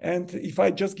 And if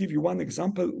I just give you one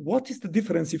example, what is the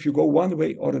difference if you go one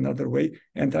way or another way?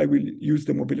 And I will use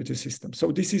the mobility system.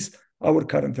 So this is our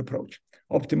current approach: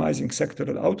 optimizing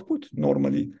sectoral output,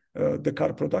 normally the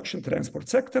car production, transport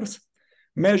sectors,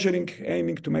 measuring,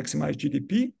 aiming to maximize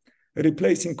GDP,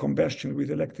 replacing combustion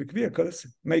with electric vehicles,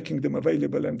 making them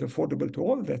available and affordable to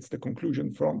all. That's the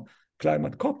conclusion from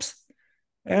climate COPs.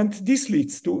 And this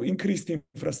leads to increased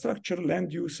infrastructure,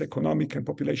 land use, economic and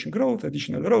population growth,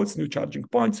 additional roads, new charging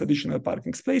points, additional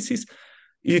parking spaces.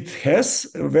 It has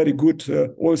a very good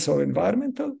also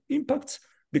environmental impacts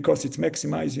because it's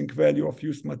maximizing value of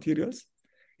used materials.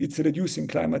 It's reducing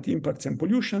climate impacts and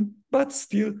pollution, but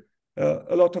still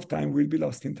a lot of time will be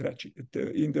lost in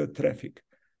the traffic.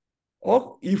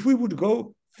 Or if we would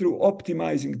go through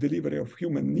optimizing delivery of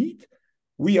human need,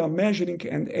 we are measuring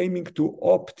and aiming to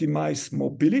optimize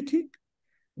mobility.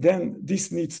 Then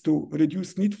this needs to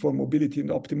reduce need for mobility and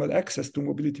optimal access to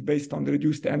mobility based on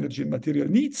reduced energy and material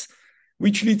needs,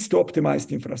 which leads to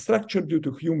optimized infrastructure due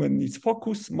to human needs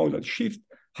focus, modal shift,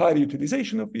 higher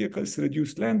utilization of vehicles,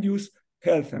 reduced land use,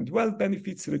 health and wealth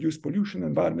benefits, reduced pollution,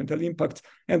 environmental impacts,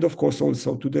 and of course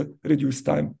also to the reduced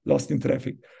time lost in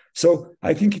traffic. So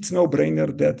I think it's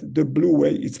no-brainer that the blue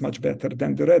way is much better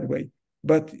than the red way.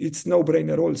 But it's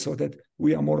no-brainer also that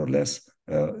we are more or less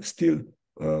still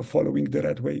following the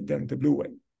red way than the blue way.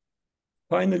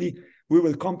 Finally, we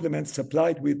will complement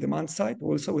supply with demand side,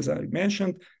 also, as I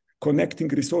mentioned, connecting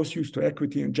resource use to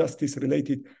equity and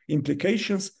justice-related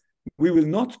implications. We will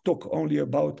not talk only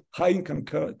about high-income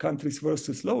countries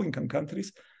versus low-income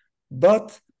countries,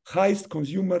 but highest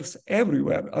consumers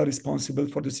everywhere are responsible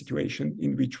for the situation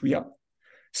in which we are.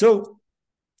 So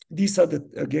these are,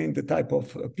 again, the type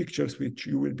of pictures which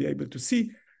you will be able to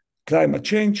see. Climate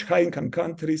change, high-income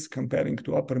countries comparing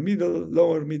to upper middle,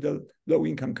 lower middle,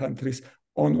 low-income countries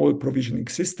on all provisioning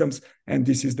systems. And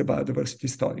this is the biodiversity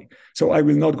story. So I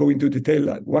will not go into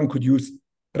detail. One could use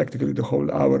practically the whole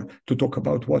hour to talk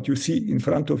about what you see in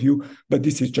front of you, but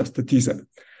this is just a teaser.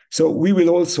 So we will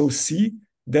also see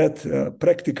that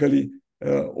practically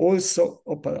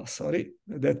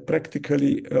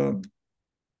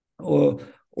all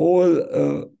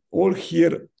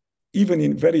here, even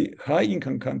in very high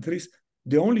income countries,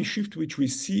 the only shift which we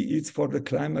see is for the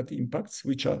climate impacts,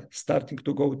 which are starting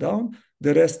to go down.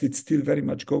 The rest, it's still very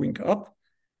much going up.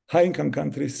 High income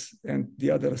countries and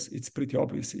the others, it's pretty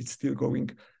obvious. It's still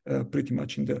going pretty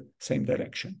much in the same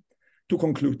direction. To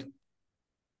conclude,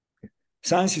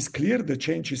 science is clear, the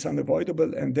change is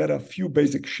unavoidable, and there are a few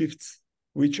basic shifts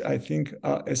which I think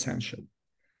are essential.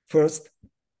 First,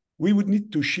 we would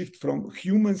need to shift from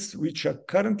humans, which are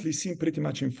currently seen pretty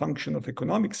much in function of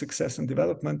economic success and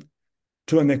development,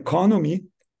 to an economy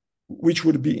which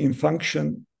would be in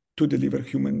function to deliver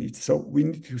human needs. So we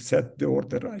need to set the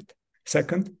order right.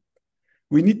 Second,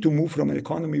 we need to move from an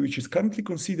economy which is currently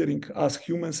considering us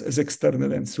humans as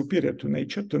external and superior to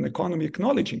nature to an economy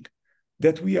acknowledging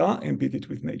that we are embedded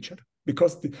with nature,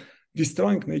 because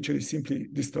destroying nature is simply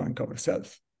destroying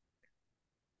ourselves.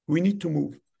 We need to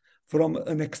move from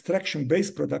an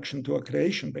extraction-based production to a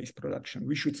creation-based production.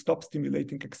 We should stop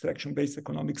stimulating extraction-based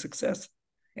economic success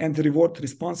and reward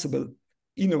responsible,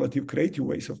 innovative, creative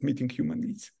ways of meeting human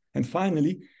needs. And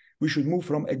finally, we should move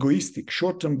from egoistic,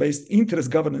 short-term based interest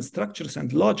governance structures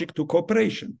and logic to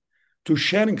cooperation, to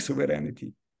sharing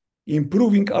sovereignty.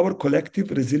 Improving our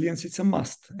collective resilience is a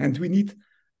must, and we need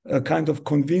a kind of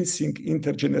convincing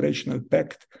intergenerational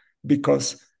pact,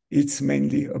 because it's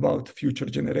mainly about future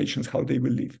generations, how they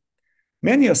will live.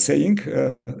 Many are saying,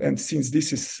 and since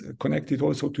this is connected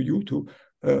also to you, to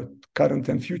current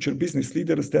and future business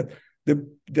leaders, that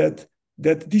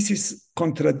this is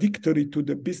contradictory to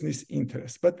the business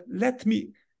interest. But let me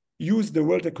use the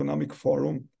World Economic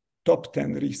Forum top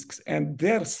 10 risks and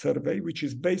their survey, which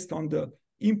is based on the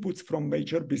inputs from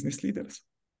major business leaders.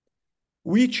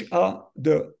 Which are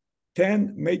the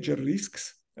 10 major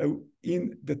risks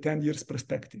in the 10 years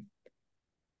perspective?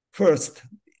 First,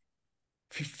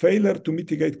 failure to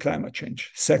mitigate climate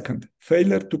change. Second,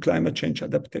 failure to climate change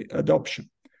adoption.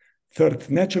 Third,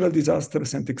 natural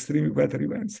disasters and extreme weather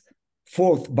events.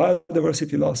 Fourth,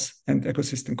 biodiversity loss and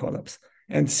ecosystem collapse.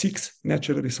 And sixth,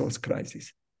 natural resource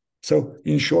crisis. So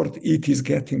in short, it is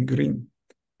getting green.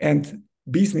 And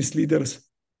business leaders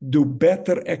do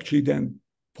better actually than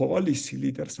policy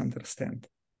leaders understand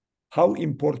how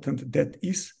important that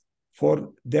is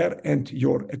for their and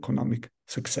your economic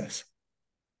success.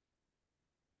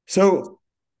 So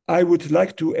I would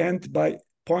like to end by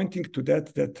pointing to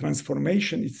that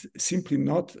transformation is simply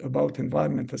not about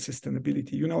environmental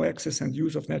sustainability. You know, access and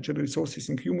use of natural resources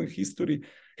in human history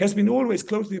has been always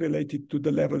closely related to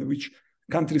the level which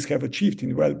countries have achieved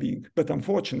in well-being. But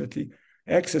unfortunately,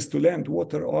 access to land,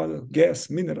 water, oil, gas,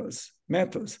 minerals,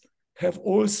 metals have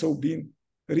also been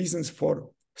reasons for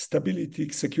stability,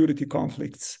 security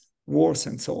conflicts, wars,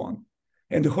 and so on.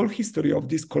 And the whole history of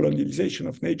this colonialization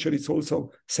of nature is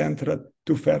also central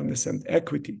to fairness and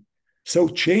equity. So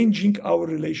changing our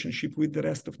relationship with the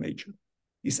rest of nature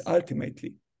is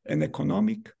ultimately an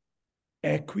economic,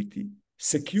 equity,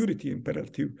 security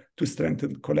imperative to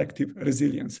strengthen collective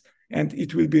resilience. And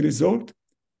it will be resolved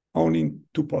only in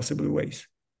two possible ways.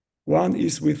 One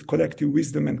is with collective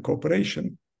wisdom and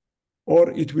cooperation,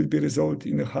 or it will be resolved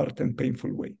in a hard and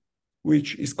painful way,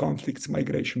 which is conflicts,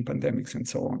 migration, pandemics, and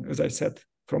so on. As I said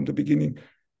from the beginning,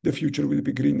 the future will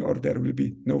be green or there will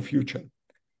be no future.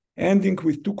 Ending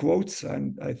with two quotes,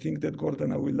 and I think that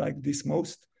Gordana will like this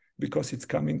most because it's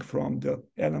coming from the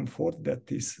Alan Ford,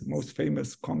 that is most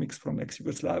famous comics from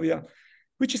ex-Yugoslavia,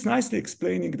 which is nicely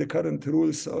explaining the current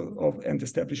rules of and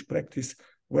established practice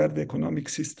where the economic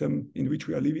system in which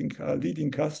we are living are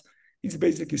leading us. It's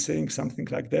basically saying something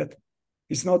like that.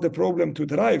 It's not the problem to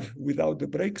drive without the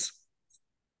brakes.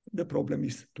 The problem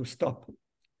is to stop.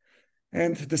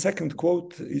 And the second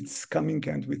quote, it's coming,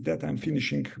 and with that I'm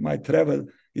finishing my travel.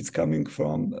 It's coming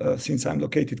from, since I'm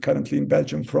located currently in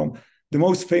Belgium, from the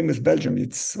most famous Belgium.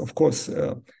 It's, of course,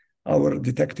 our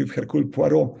detective Hercule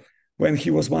Poirot. When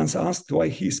he was once asked why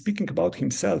he is speaking about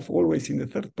himself always in the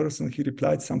third person, he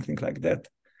replied something like that.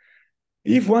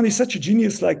 If one is such a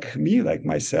genius like me, like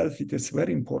myself, it is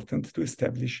very important to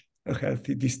establish a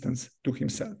healthy distance to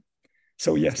himself.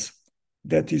 So yes,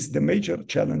 that is the major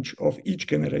challenge of each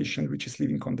generation which is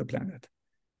living on the planet.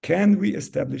 Can we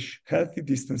establish healthy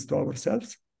distance to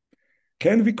ourselves?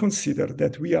 Can we consider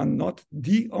that we are not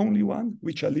the only one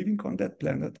which are living on that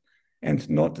planet and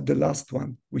not the last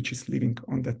one which is living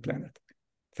on that planet?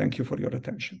 Thank you for your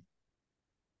attention.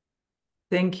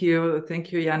 Thank you,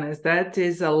 Janez. That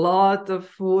is a lot of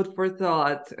food for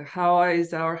thought. How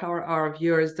are our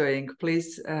viewers doing?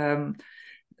 Please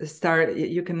start.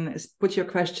 You can put your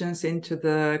questions into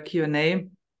the Q&A,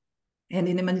 and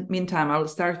in the meantime, I'll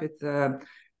start with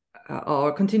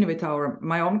or continue with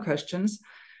my own questions.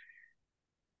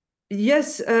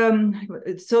 Yes,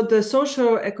 so the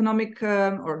socio-economic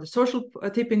or the social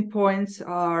tipping points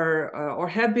are or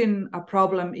have been a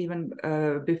problem even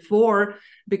before,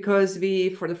 because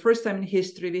for the first time in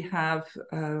history, we have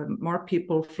more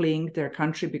people fleeing their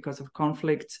country because of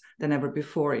conflicts than ever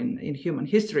before in human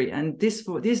history. And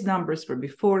these numbers were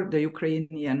before the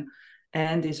Ukrainian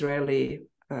and Israeli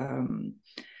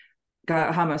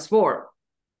Hamas war.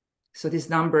 So these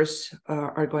numbers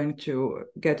are going to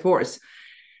get worse.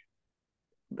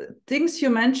 Things you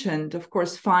mentioned, of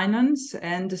course, finance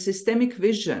and the systemic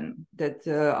vision, that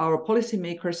our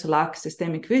policymakers lack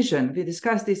systemic vision. We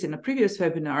discussed this in a previous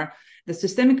webinar. The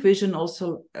systemic vision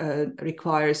also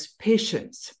requires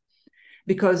patience,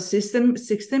 because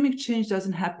systemic change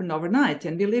doesn't happen overnight.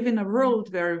 And we live in a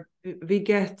world where we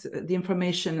get the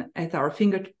information at our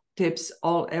tips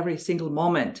every single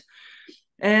moment.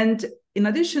 And in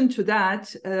addition to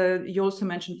that, you also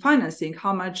mentioned financing,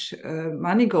 how much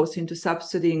money goes into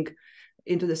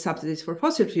the subsidies for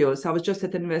fossil fuels. I was just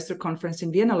at an investor conference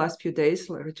in Vienna last few days,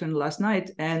 I returned last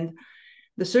night, and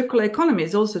the circular economy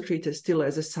is also treated still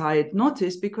as a side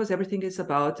notice because everything is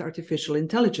about artificial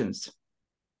intelligence.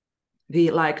 We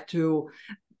like to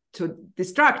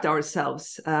distract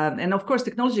ourselves. And of course,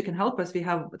 technology can help us. We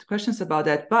have questions about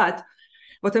that. But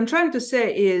what I'm trying to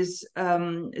say is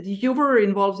you were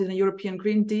involved in the European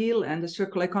Green Deal and the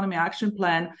Circular Economy Action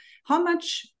Plan. How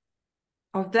much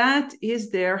of that is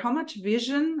there? How much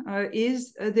vision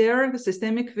is there, the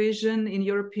systemic vision in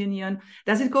your opinion?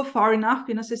 Does it go far enough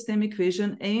in a systemic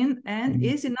vision? And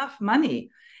is enough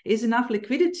money, is enough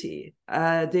liquidity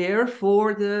there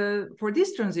for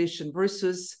this transition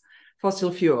versus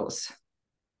fossil fuels?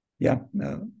 Yeah.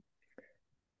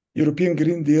 European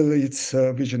Green Deal, it's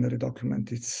a visionary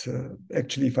document. It's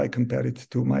actually, if I compare it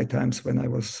to my times when I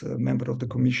was a member of the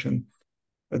Commission,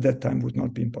 at that time would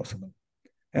not be impossible.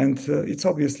 And it's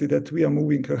obviously that we are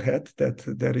moving ahead, that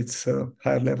there is a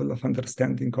higher level of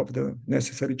understanding of the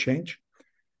necessary change.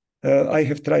 I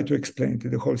have tried to explain that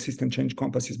the whole system change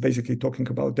compass is basically talking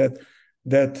about that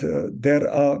there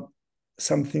are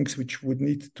some things where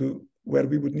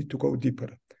we would need to go deeper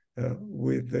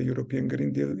with the European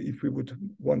Green Deal if we would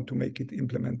want to make it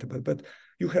implementable. But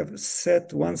you have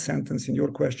said one sentence in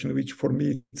your question, which for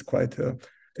me is quite a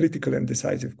critical and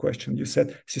decisive question. You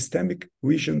said systemic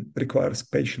vision requires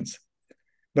patience.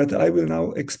 But I will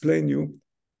now explain you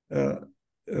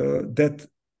that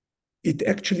it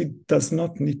actually does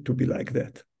not need to be like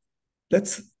that.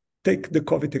 Let's take the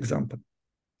COVID example.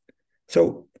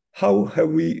 So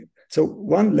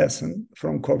one lesson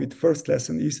from COVID, first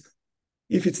lesson is,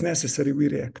 if it's necessary, we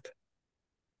react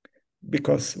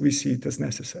because we see it as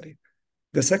necessary.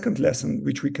 The second lesson,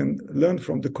 which we can learn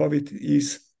from the COVID,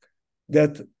 is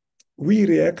that we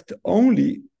react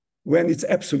only when it's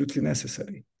absolutely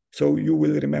necessary. So you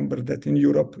will remember that in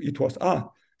Europe, it was,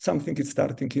 something is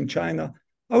starting in China.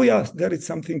 Oh yeah, there is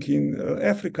something in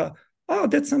Africa. Oh,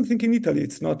 that's something in Italy.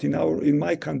 It's not in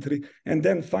my country. And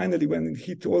then finally, when it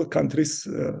hit all countries,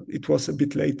 it was a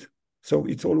bit late. So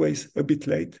it's always a bit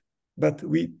late, but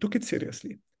we took it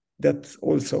seriously. That's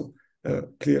also a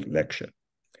clear lecture.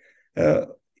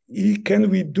 Can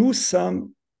we do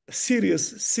some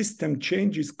serious system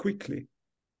changes quickly?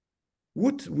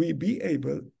 Would we be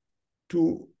able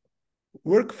to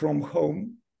work from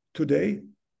home today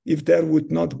if there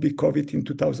would not be COVID in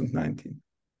 2019?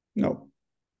 No,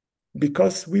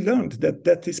 because we learned that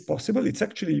that is possible. It's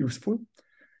actually useful.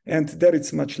 And there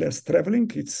it's much less traveling.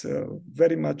 It's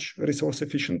very much resource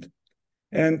efficient.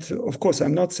 And of course,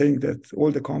 I'm not saying that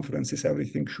all the conferences,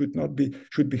 everything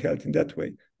should be held in that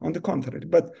way. On the contrary,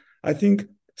 but I think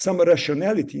some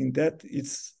rationality in that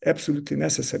is absolutely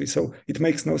necessary. So it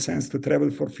makes no sense to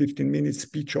travel for 15 minutes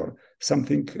speech or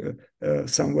something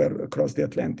somewhere across the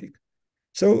Atlantic.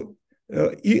 So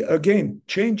again,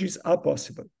 changes are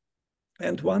possible.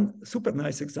 And one super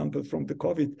nice example from the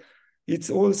COVID,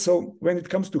 it's also when it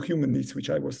comes to human needs,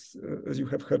 which I was, as you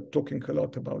have heard, talking a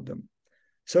lot about them.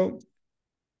 So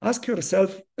ask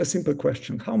yourself a simple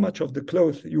question. How much of the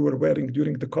clothes you were wearing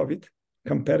during the COVID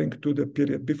comparing to the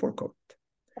period before COVID?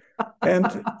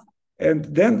 And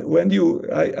then when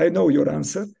I know your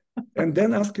answer, and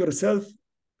then ask yourself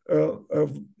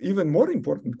an even more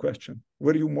important question.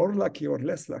 Were you more lucky or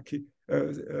less lucky,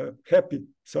 happy,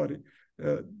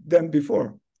 than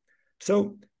before?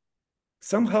 So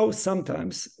somehow,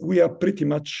 sometimes we are pretty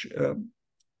much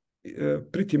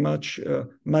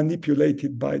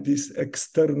manipulated by these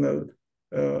external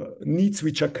needs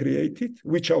which are created,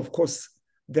 which are, of course,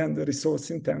 then the resource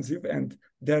intensive, and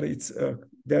there it's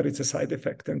a side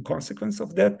effect and consequence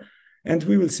of that. And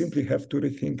we will simply have to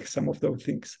rethink some of those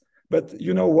things. But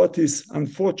you know what is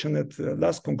unfortunate,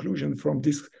 last conclusion from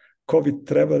this COVID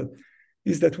travel,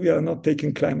 is that we are not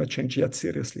taking climate change yet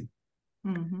seriously.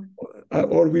 Mm-hmm.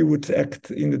 Or we would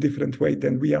act in a different way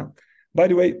than we are. By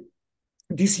the way,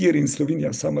 this year in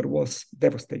Slovenia, summer was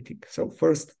devastating. So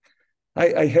first,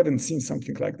 I haven't seen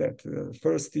something like that.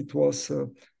 First, it was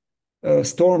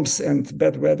storms and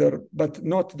bad weather, but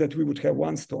not that we would have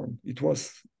one storm. It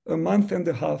was a month and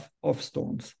a half of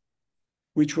storms,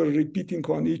 which were repeating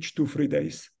on each 2-3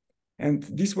 days. And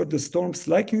these were the storms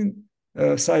like in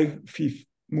sci-fi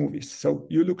movies. So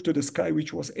you look to the sky,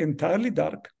 which was entirely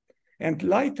dark, and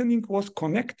lightning was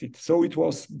connected. So it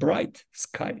was bright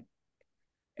sky.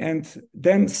 And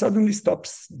then suddenly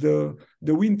stops, the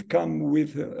wind come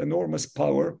with enormous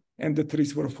power, and the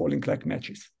trees were falling like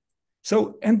matches.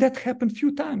 So, and that happened a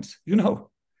few times, you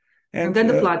know. And then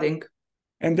the flooding.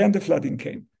 And then the flooding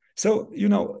came. So,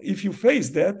 if you face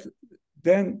that,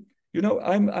 then,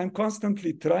 I'm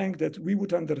constantly trying that we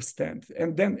would understand.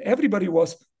 And then everybody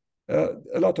was,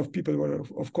 a lot of people were,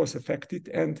 of course, affected.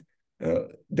 And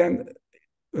then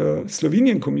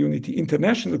Slovenian community,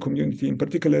 international community, in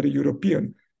particular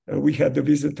European, we had the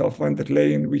visit of van der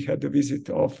Leyen, we had the visit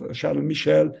of Charles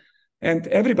Michel, and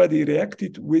everybody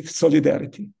reacted with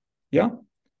solidarity. Yeah?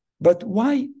 But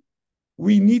why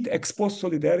we need ex-post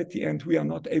solidarity and we are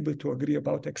not able to agree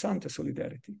about ex-ante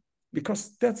solidarity?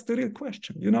 Because that's the real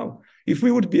question. If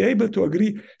we would be able to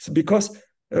agree, because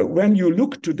when you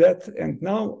look to that, and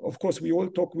now, of course, we all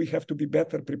talk, we have to be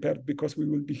better prepared because we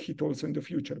will be hit also in the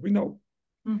future. We know.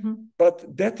 Mm-hmm.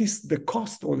 But that is the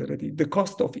cost already, the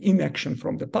cost of inaction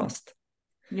from the past.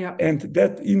 Yeah. And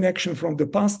that inaction from the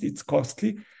past, it's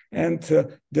costly. And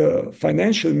the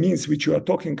financial means which you are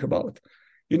talking about,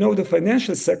 the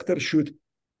financial sector should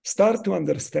start to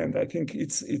understand, I think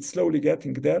it's slowly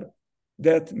getting there,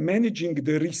 that managing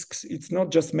the risks, it's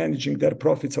not just managing their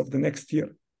profits of the next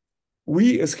year.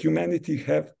 We as humanity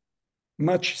have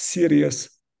much serious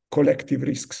collective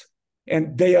risks,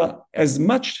 and they are as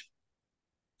much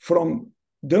from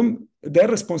them, their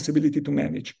responsibility to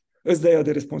manage, as they are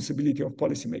the responsibility of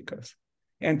policymakers.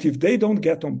 And if they don't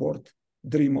get on board,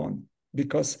 dream on,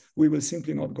 because we will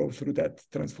simply not go through that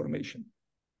transformation.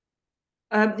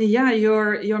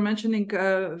 You're mentioning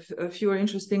a few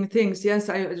interesting things. Yes,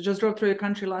 I just drove through your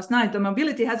country last night. The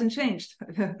mobility hasn't changed.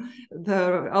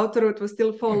 The autoroute was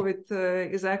still full with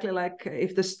exactly like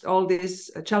if all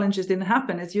these challenges didn't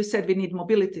happen. As you said, we need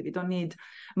mobility. We don't need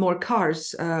more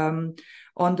cars on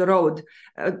the road.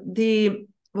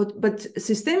 But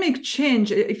systemic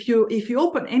change, if you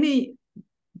open any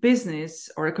business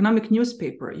or economic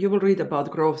newspaper, you will read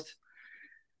about growth.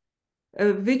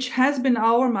 Which has been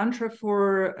our mantra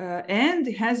and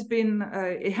it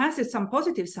has some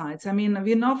positive sides. I mean,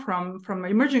 we know from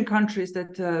emerging countries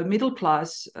that middle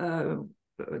class,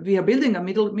 we are building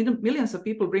millions of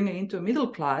people bringing into a middle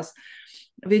class,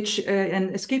 which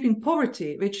and escaping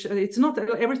poverty, which it's not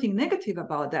everything negative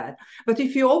about that. But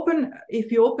if you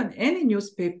open any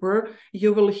newspaper,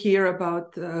 you will hear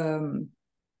about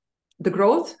the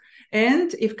growth.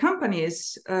 And if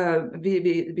companies,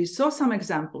 we saw some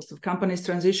examples of companies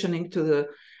transitioning to the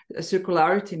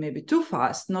circularity maybe too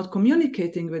fast, not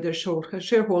communicating with their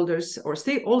shareholders or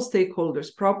all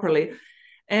stakeholders properly,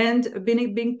 and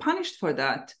being punished for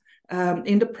that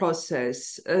in the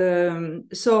process.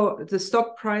 So the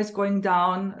stock price going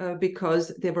down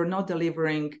because they were not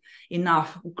delivering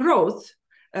enough growth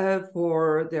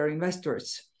for their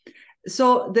investors.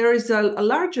 So there is a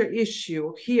larger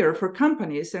issue here for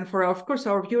companies and for, of course,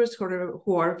 our viewers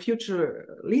who are future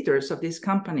leaders of these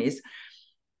companies.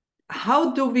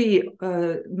 How do we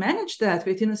manage that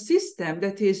within a system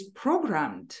that is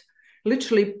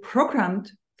literally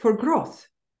programmed for growth?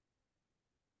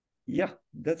 Yeah,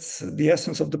 that's the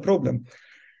essence of the problem.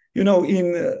 In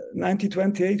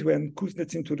 1928, when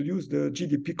Kuznets introduced the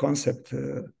GDP concept,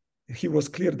 he was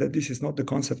clear that this is not the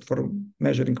concept for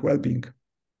measuring well-being.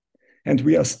 And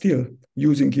we are still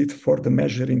using it for the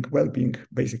measuring well-being,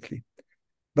 basically.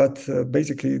 But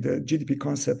basically, the GDP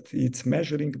concept, it's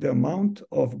measuring the amount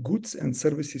of goods and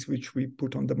services which we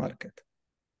put on the market.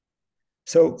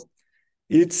 So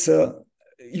it's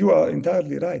you are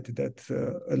entirely right that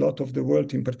a lot of the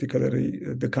world, in particular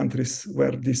the countries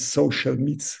where these social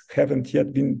needs haven't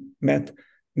yet been met,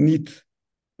 need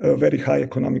very high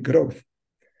economic growth.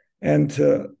 And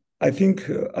I think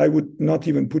I would not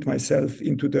even put myself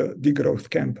into the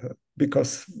degrowth camp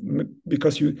because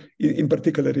you, in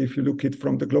particular, if you look at it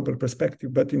from the global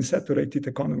perspective, but in saturated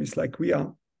economies like we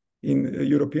are in the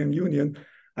European Union,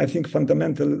 I think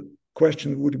fundamental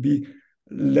question would be,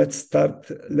 let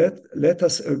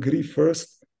us agree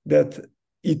first that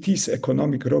it is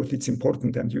economic growth, it's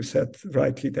important, and you said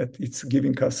rightly that it's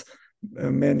giving us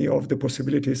many of the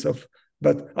possibilities of,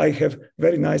 but I have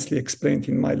very nicely explained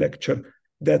in my lecture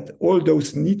that all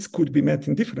those needs could be met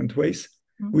in different ways,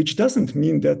 which doesn't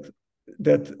mean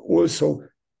that also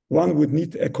one would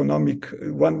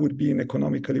be in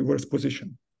economically worse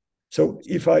position. So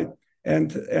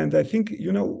and I think,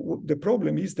 the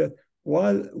problem is that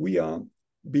while we are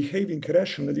behaving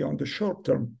rationally on the short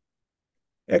term,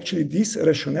 actually this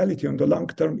rationality on the long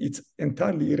term, it's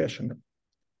entirely irrational.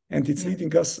 And it's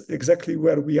leading us exactly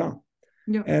where we are.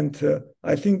 Yeah. And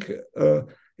I think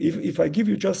if I give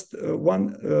you just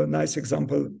one nice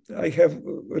example, I have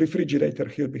a refrigerator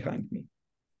here behind me.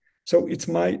 So it's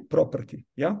my property,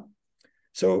 yeah?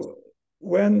 So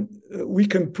when we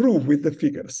can prove with the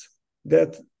figures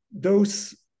that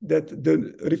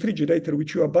the refrigerator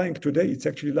which you are buying today, it's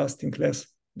actually lasting less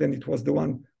than it was the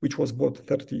one which was bought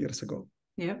 30 years ago.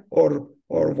 Yeah. Or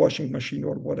washing machine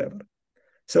or whatever.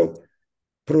 So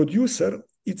producer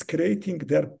is creating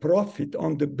their profit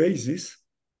on the basis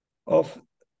of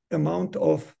amount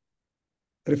of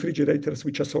refrigerators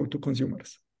which are sold to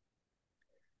consumers.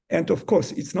 And of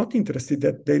course, it's not interested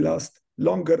that they last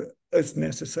longer as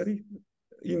necessary.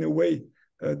 In a way,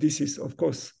 this is, of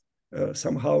course,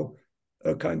 somehow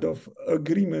a kind of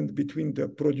agreement between the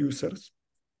producers.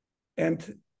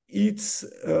 And it's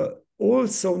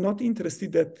also not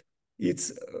interested that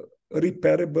it's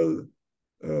repairable,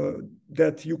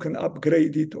 that you can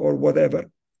upgrade it or whatever,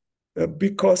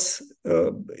 because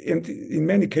in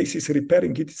many cases,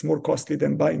 repairing it is more costly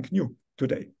than buying new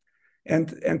today.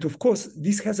 And of course,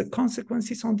 this has a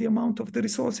consequences on the amount of the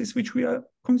resources which we are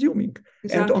consuming,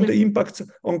 and on the impacts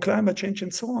on climate change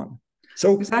and so on.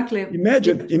 So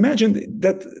imagine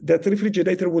that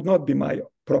refrigerator would not be my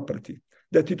property,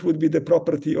 that it would be the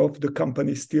property of the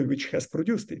company still which has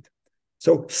produced it.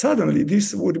 So suddenly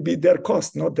this would be their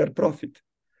cost, not their profit.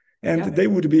 And they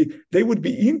would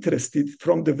be interested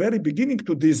from the very beginning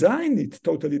to design it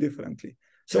totally differently.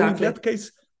 So in that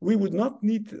case, we would not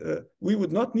need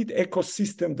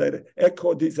ecosystem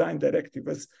eco design directive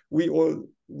as we all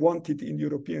want it in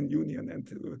European Union,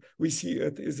 and we see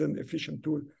it as an efficient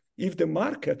tool. If the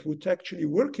market would actually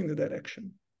work in the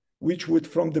direction which would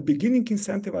from the beginning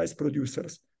incentivize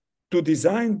producers to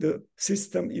design the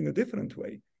system in a different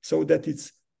way, so that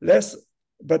it's less,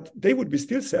 but they would be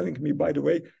still selling me, by the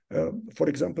way, for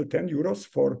example, 10 euros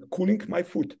for cooling my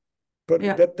food. But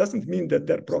that doesn't mean that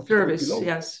their profit would be low.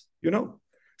 Yes. You know?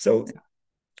 So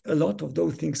a lot of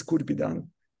those things could be done,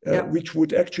 which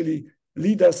would actually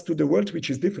lead us to the world which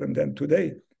is different than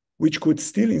today, which could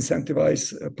still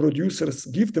incentivize producers,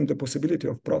 give them the possibility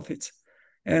of profits.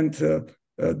 And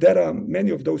there are many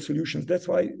of those solutions. That's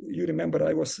why you remember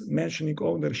I was mentioning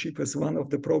ownership as one of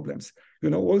the problems.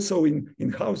 You know, also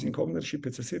in housing, ownership,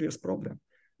 it's a serious problem.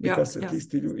 Because at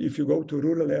least if you go to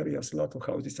rural areas, a lot of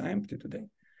houses are empty today.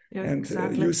 And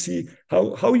you see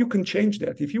how you can change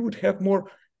that. If you would have more,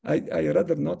 I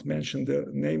rather not mention the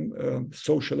name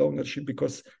social ownership,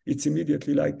 because it's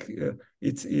immediately like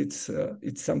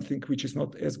it's something which is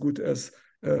not as good as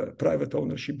private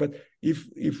ownership. But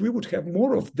if we would have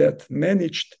more of that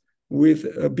managed with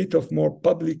a bit of more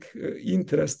public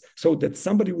interest, so that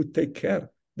somebody would take care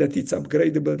that it's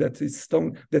upgradable, that it's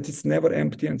stone, that it's never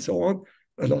empty, and so on,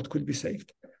 a lot could be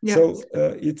saved. Yeah. So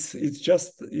it's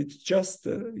just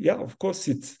of course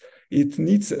it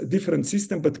needs a different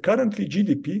system, but currently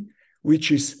GDP,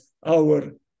 which is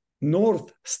our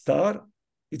North Star,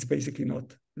 it's basically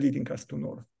not leading us to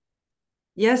North.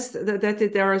 Yes,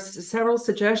 there are several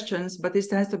suggestions, but this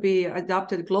has to be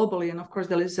adopted globally. And of course,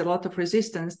 there is a lot of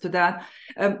resistance to that.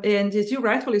 And as you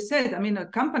rightfully said, I mean,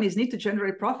 companies need to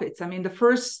generate profits. I mean, the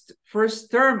first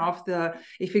term of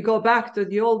if we go back to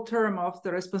the old term of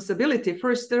the responsibility,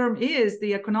 first term is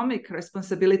the economic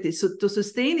responsibility. So to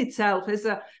sustain itself as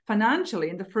financially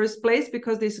in the first place,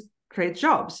 because this creates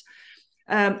jobs.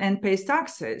 And pays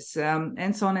taxes,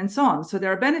 and so on and so on. So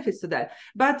there are benefits to that.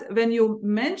 But when you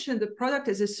mention the product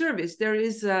as a service, there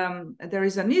is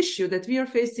an issue that we are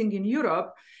facing in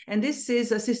Europe, and this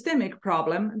is a systemic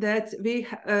problem that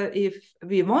if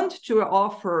we want to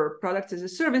offer products as a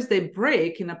service, they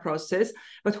break in a process.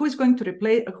 But who is going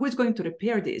to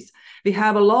repair this? We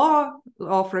have a law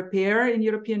of repair in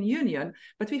European Union,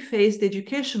 but we face the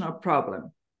educational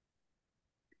problem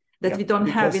that we don't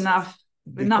have enough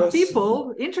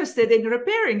people interested in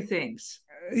repairing things.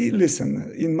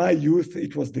 Listen, in my youth,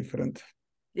 it was different.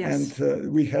 Yes.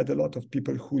 And we had a lot of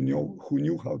people who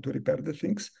knew how to repair the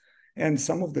things. And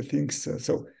some of the things,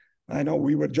 so I know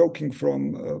we were joking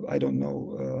from,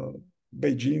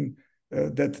 Beijing,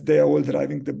 that they are all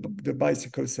driving the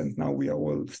bicycles, and now we are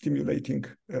all stimulating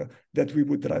that we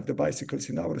would drive the bicycles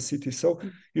in our city. So,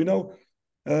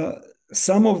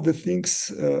 some of the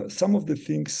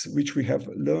things which we have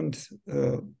learned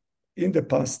in the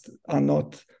past are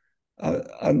not,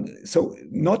 so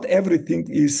not everything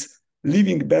is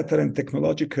living better and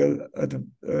technological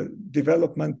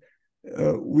development,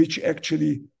 which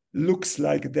actually looks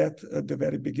like that at the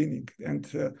very beginning. And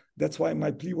that's why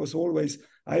my plea was always,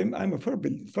 I'm a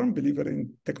firm believer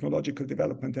in technological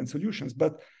development and solutions.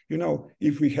 But,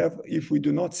 if we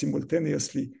do not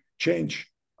simultaneously change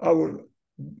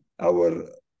our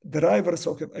drivers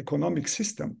of economic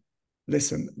system,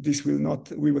 listen,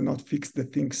 we will not fix the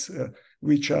things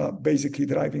which are basically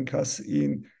driving us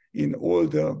in all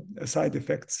the side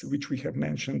effects which we have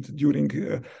mentioned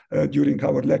during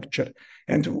our lecture.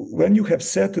 And when you have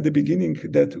said at the beginning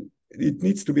that it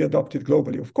needs to be adopted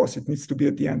globally, of course it needs to be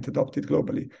at the end adopted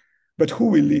globally. But who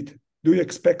will lead? Do you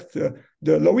expect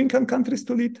the low-income countries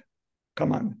to lead?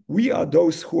 Come on. We are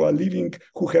those who are living,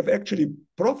 who have actually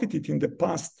profited in the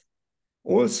past,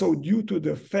 also due to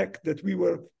the fact that we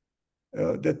were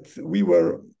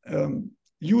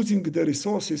using the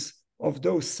resources of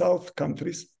those South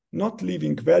countries, not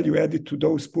leaving value added to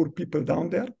those poor people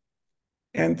down there.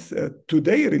 And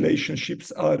today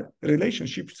relationships are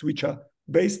relationships which are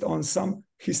based on some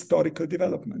historical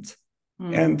developments.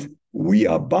 And we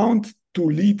are bound to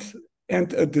lead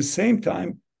and at the same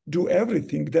time do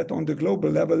everything that on the global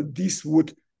level this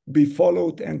would be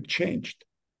followed and changed.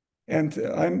 And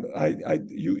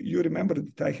you remember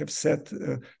that I have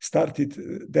started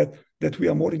that we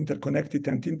are more interconnected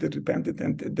and interdependent,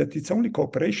 and that it's only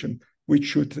cooperation which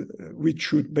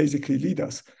should basically lead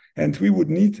us. And we would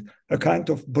need a kind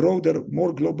of broader,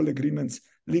 more global agreements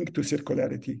linked to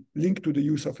circularity, linked to the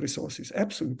use of resources.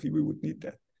 Absolutely, we would need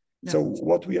that. Yeah. So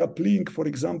what we are pleading, for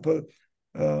example,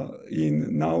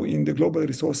 in the Global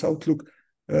Resource Outlook,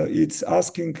 it's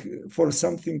asking for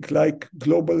something like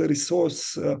Global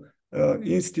Resource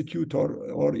Institute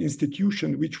or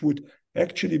institution which would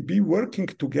actually be working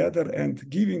together and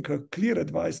giving a clear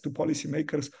advice to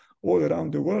policymakers all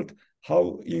around the world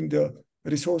how in the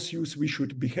resource use we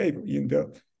should behave,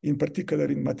 in particular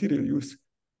in material use.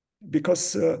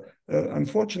 Because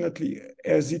unfortunately,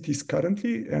 as it is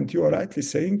currently, and you are rightly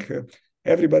saying,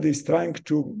 everybody is trying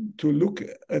to look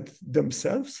at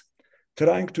themselves,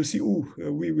 trying to see,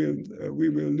 we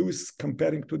will lose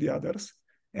comparing to the others,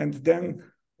 and then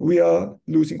we are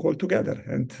losing altogether.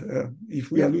 And if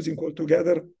we are losing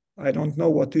altogether, I don't know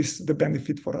what is the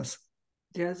benefit for us.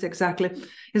 Yes, exactly.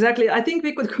 I think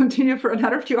we could continue for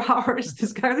another few hours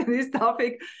discussing this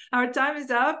topic. Our time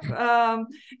is up.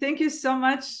 Thank you so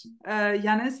much,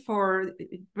 Janez, for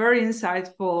very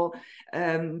insightful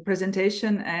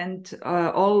presentation and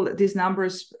all these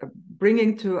numbers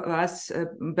bringing to us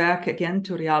back again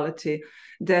to reality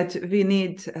that we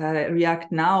need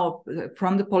react now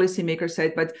from the policymaker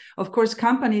side. But of course,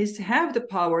 companies have the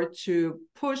power to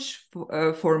push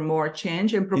for more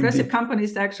change, and progressive Indeed.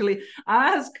 Companies actually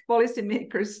ask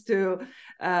policymakers to,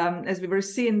 as we were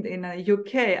seeing in the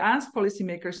UK, ask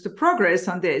policymakers to progress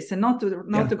on this and not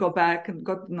to go back and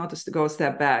not to go a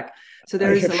step back. So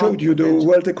there is a lot. I have showed you the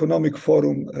World Economic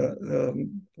Forum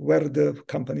where the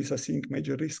companies are seeing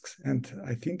major risks, and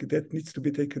I think that needs to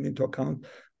be taken into account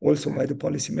also by the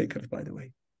policymakers, by the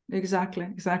way. Exactly.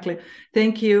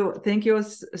 Thank you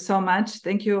so much.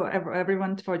 Thank you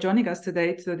everyone for joining us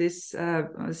today to this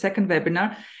second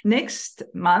webinar. Next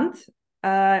month,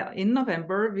 in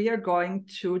November, we are going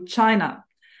to China.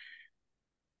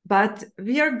 But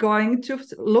we are going to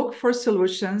look for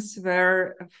solutions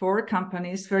for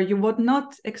companies where you would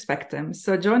not expect them.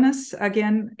 So join us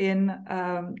again in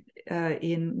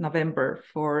November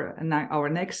for our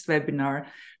next webinar,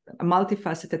 A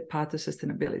Multifaceted Path to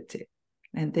Sustainability.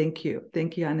 And thank you,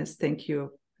 Janez. Thank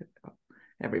you,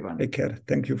 everyone. Take care.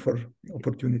 Thank you for the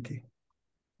opportunity.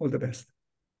 All the best.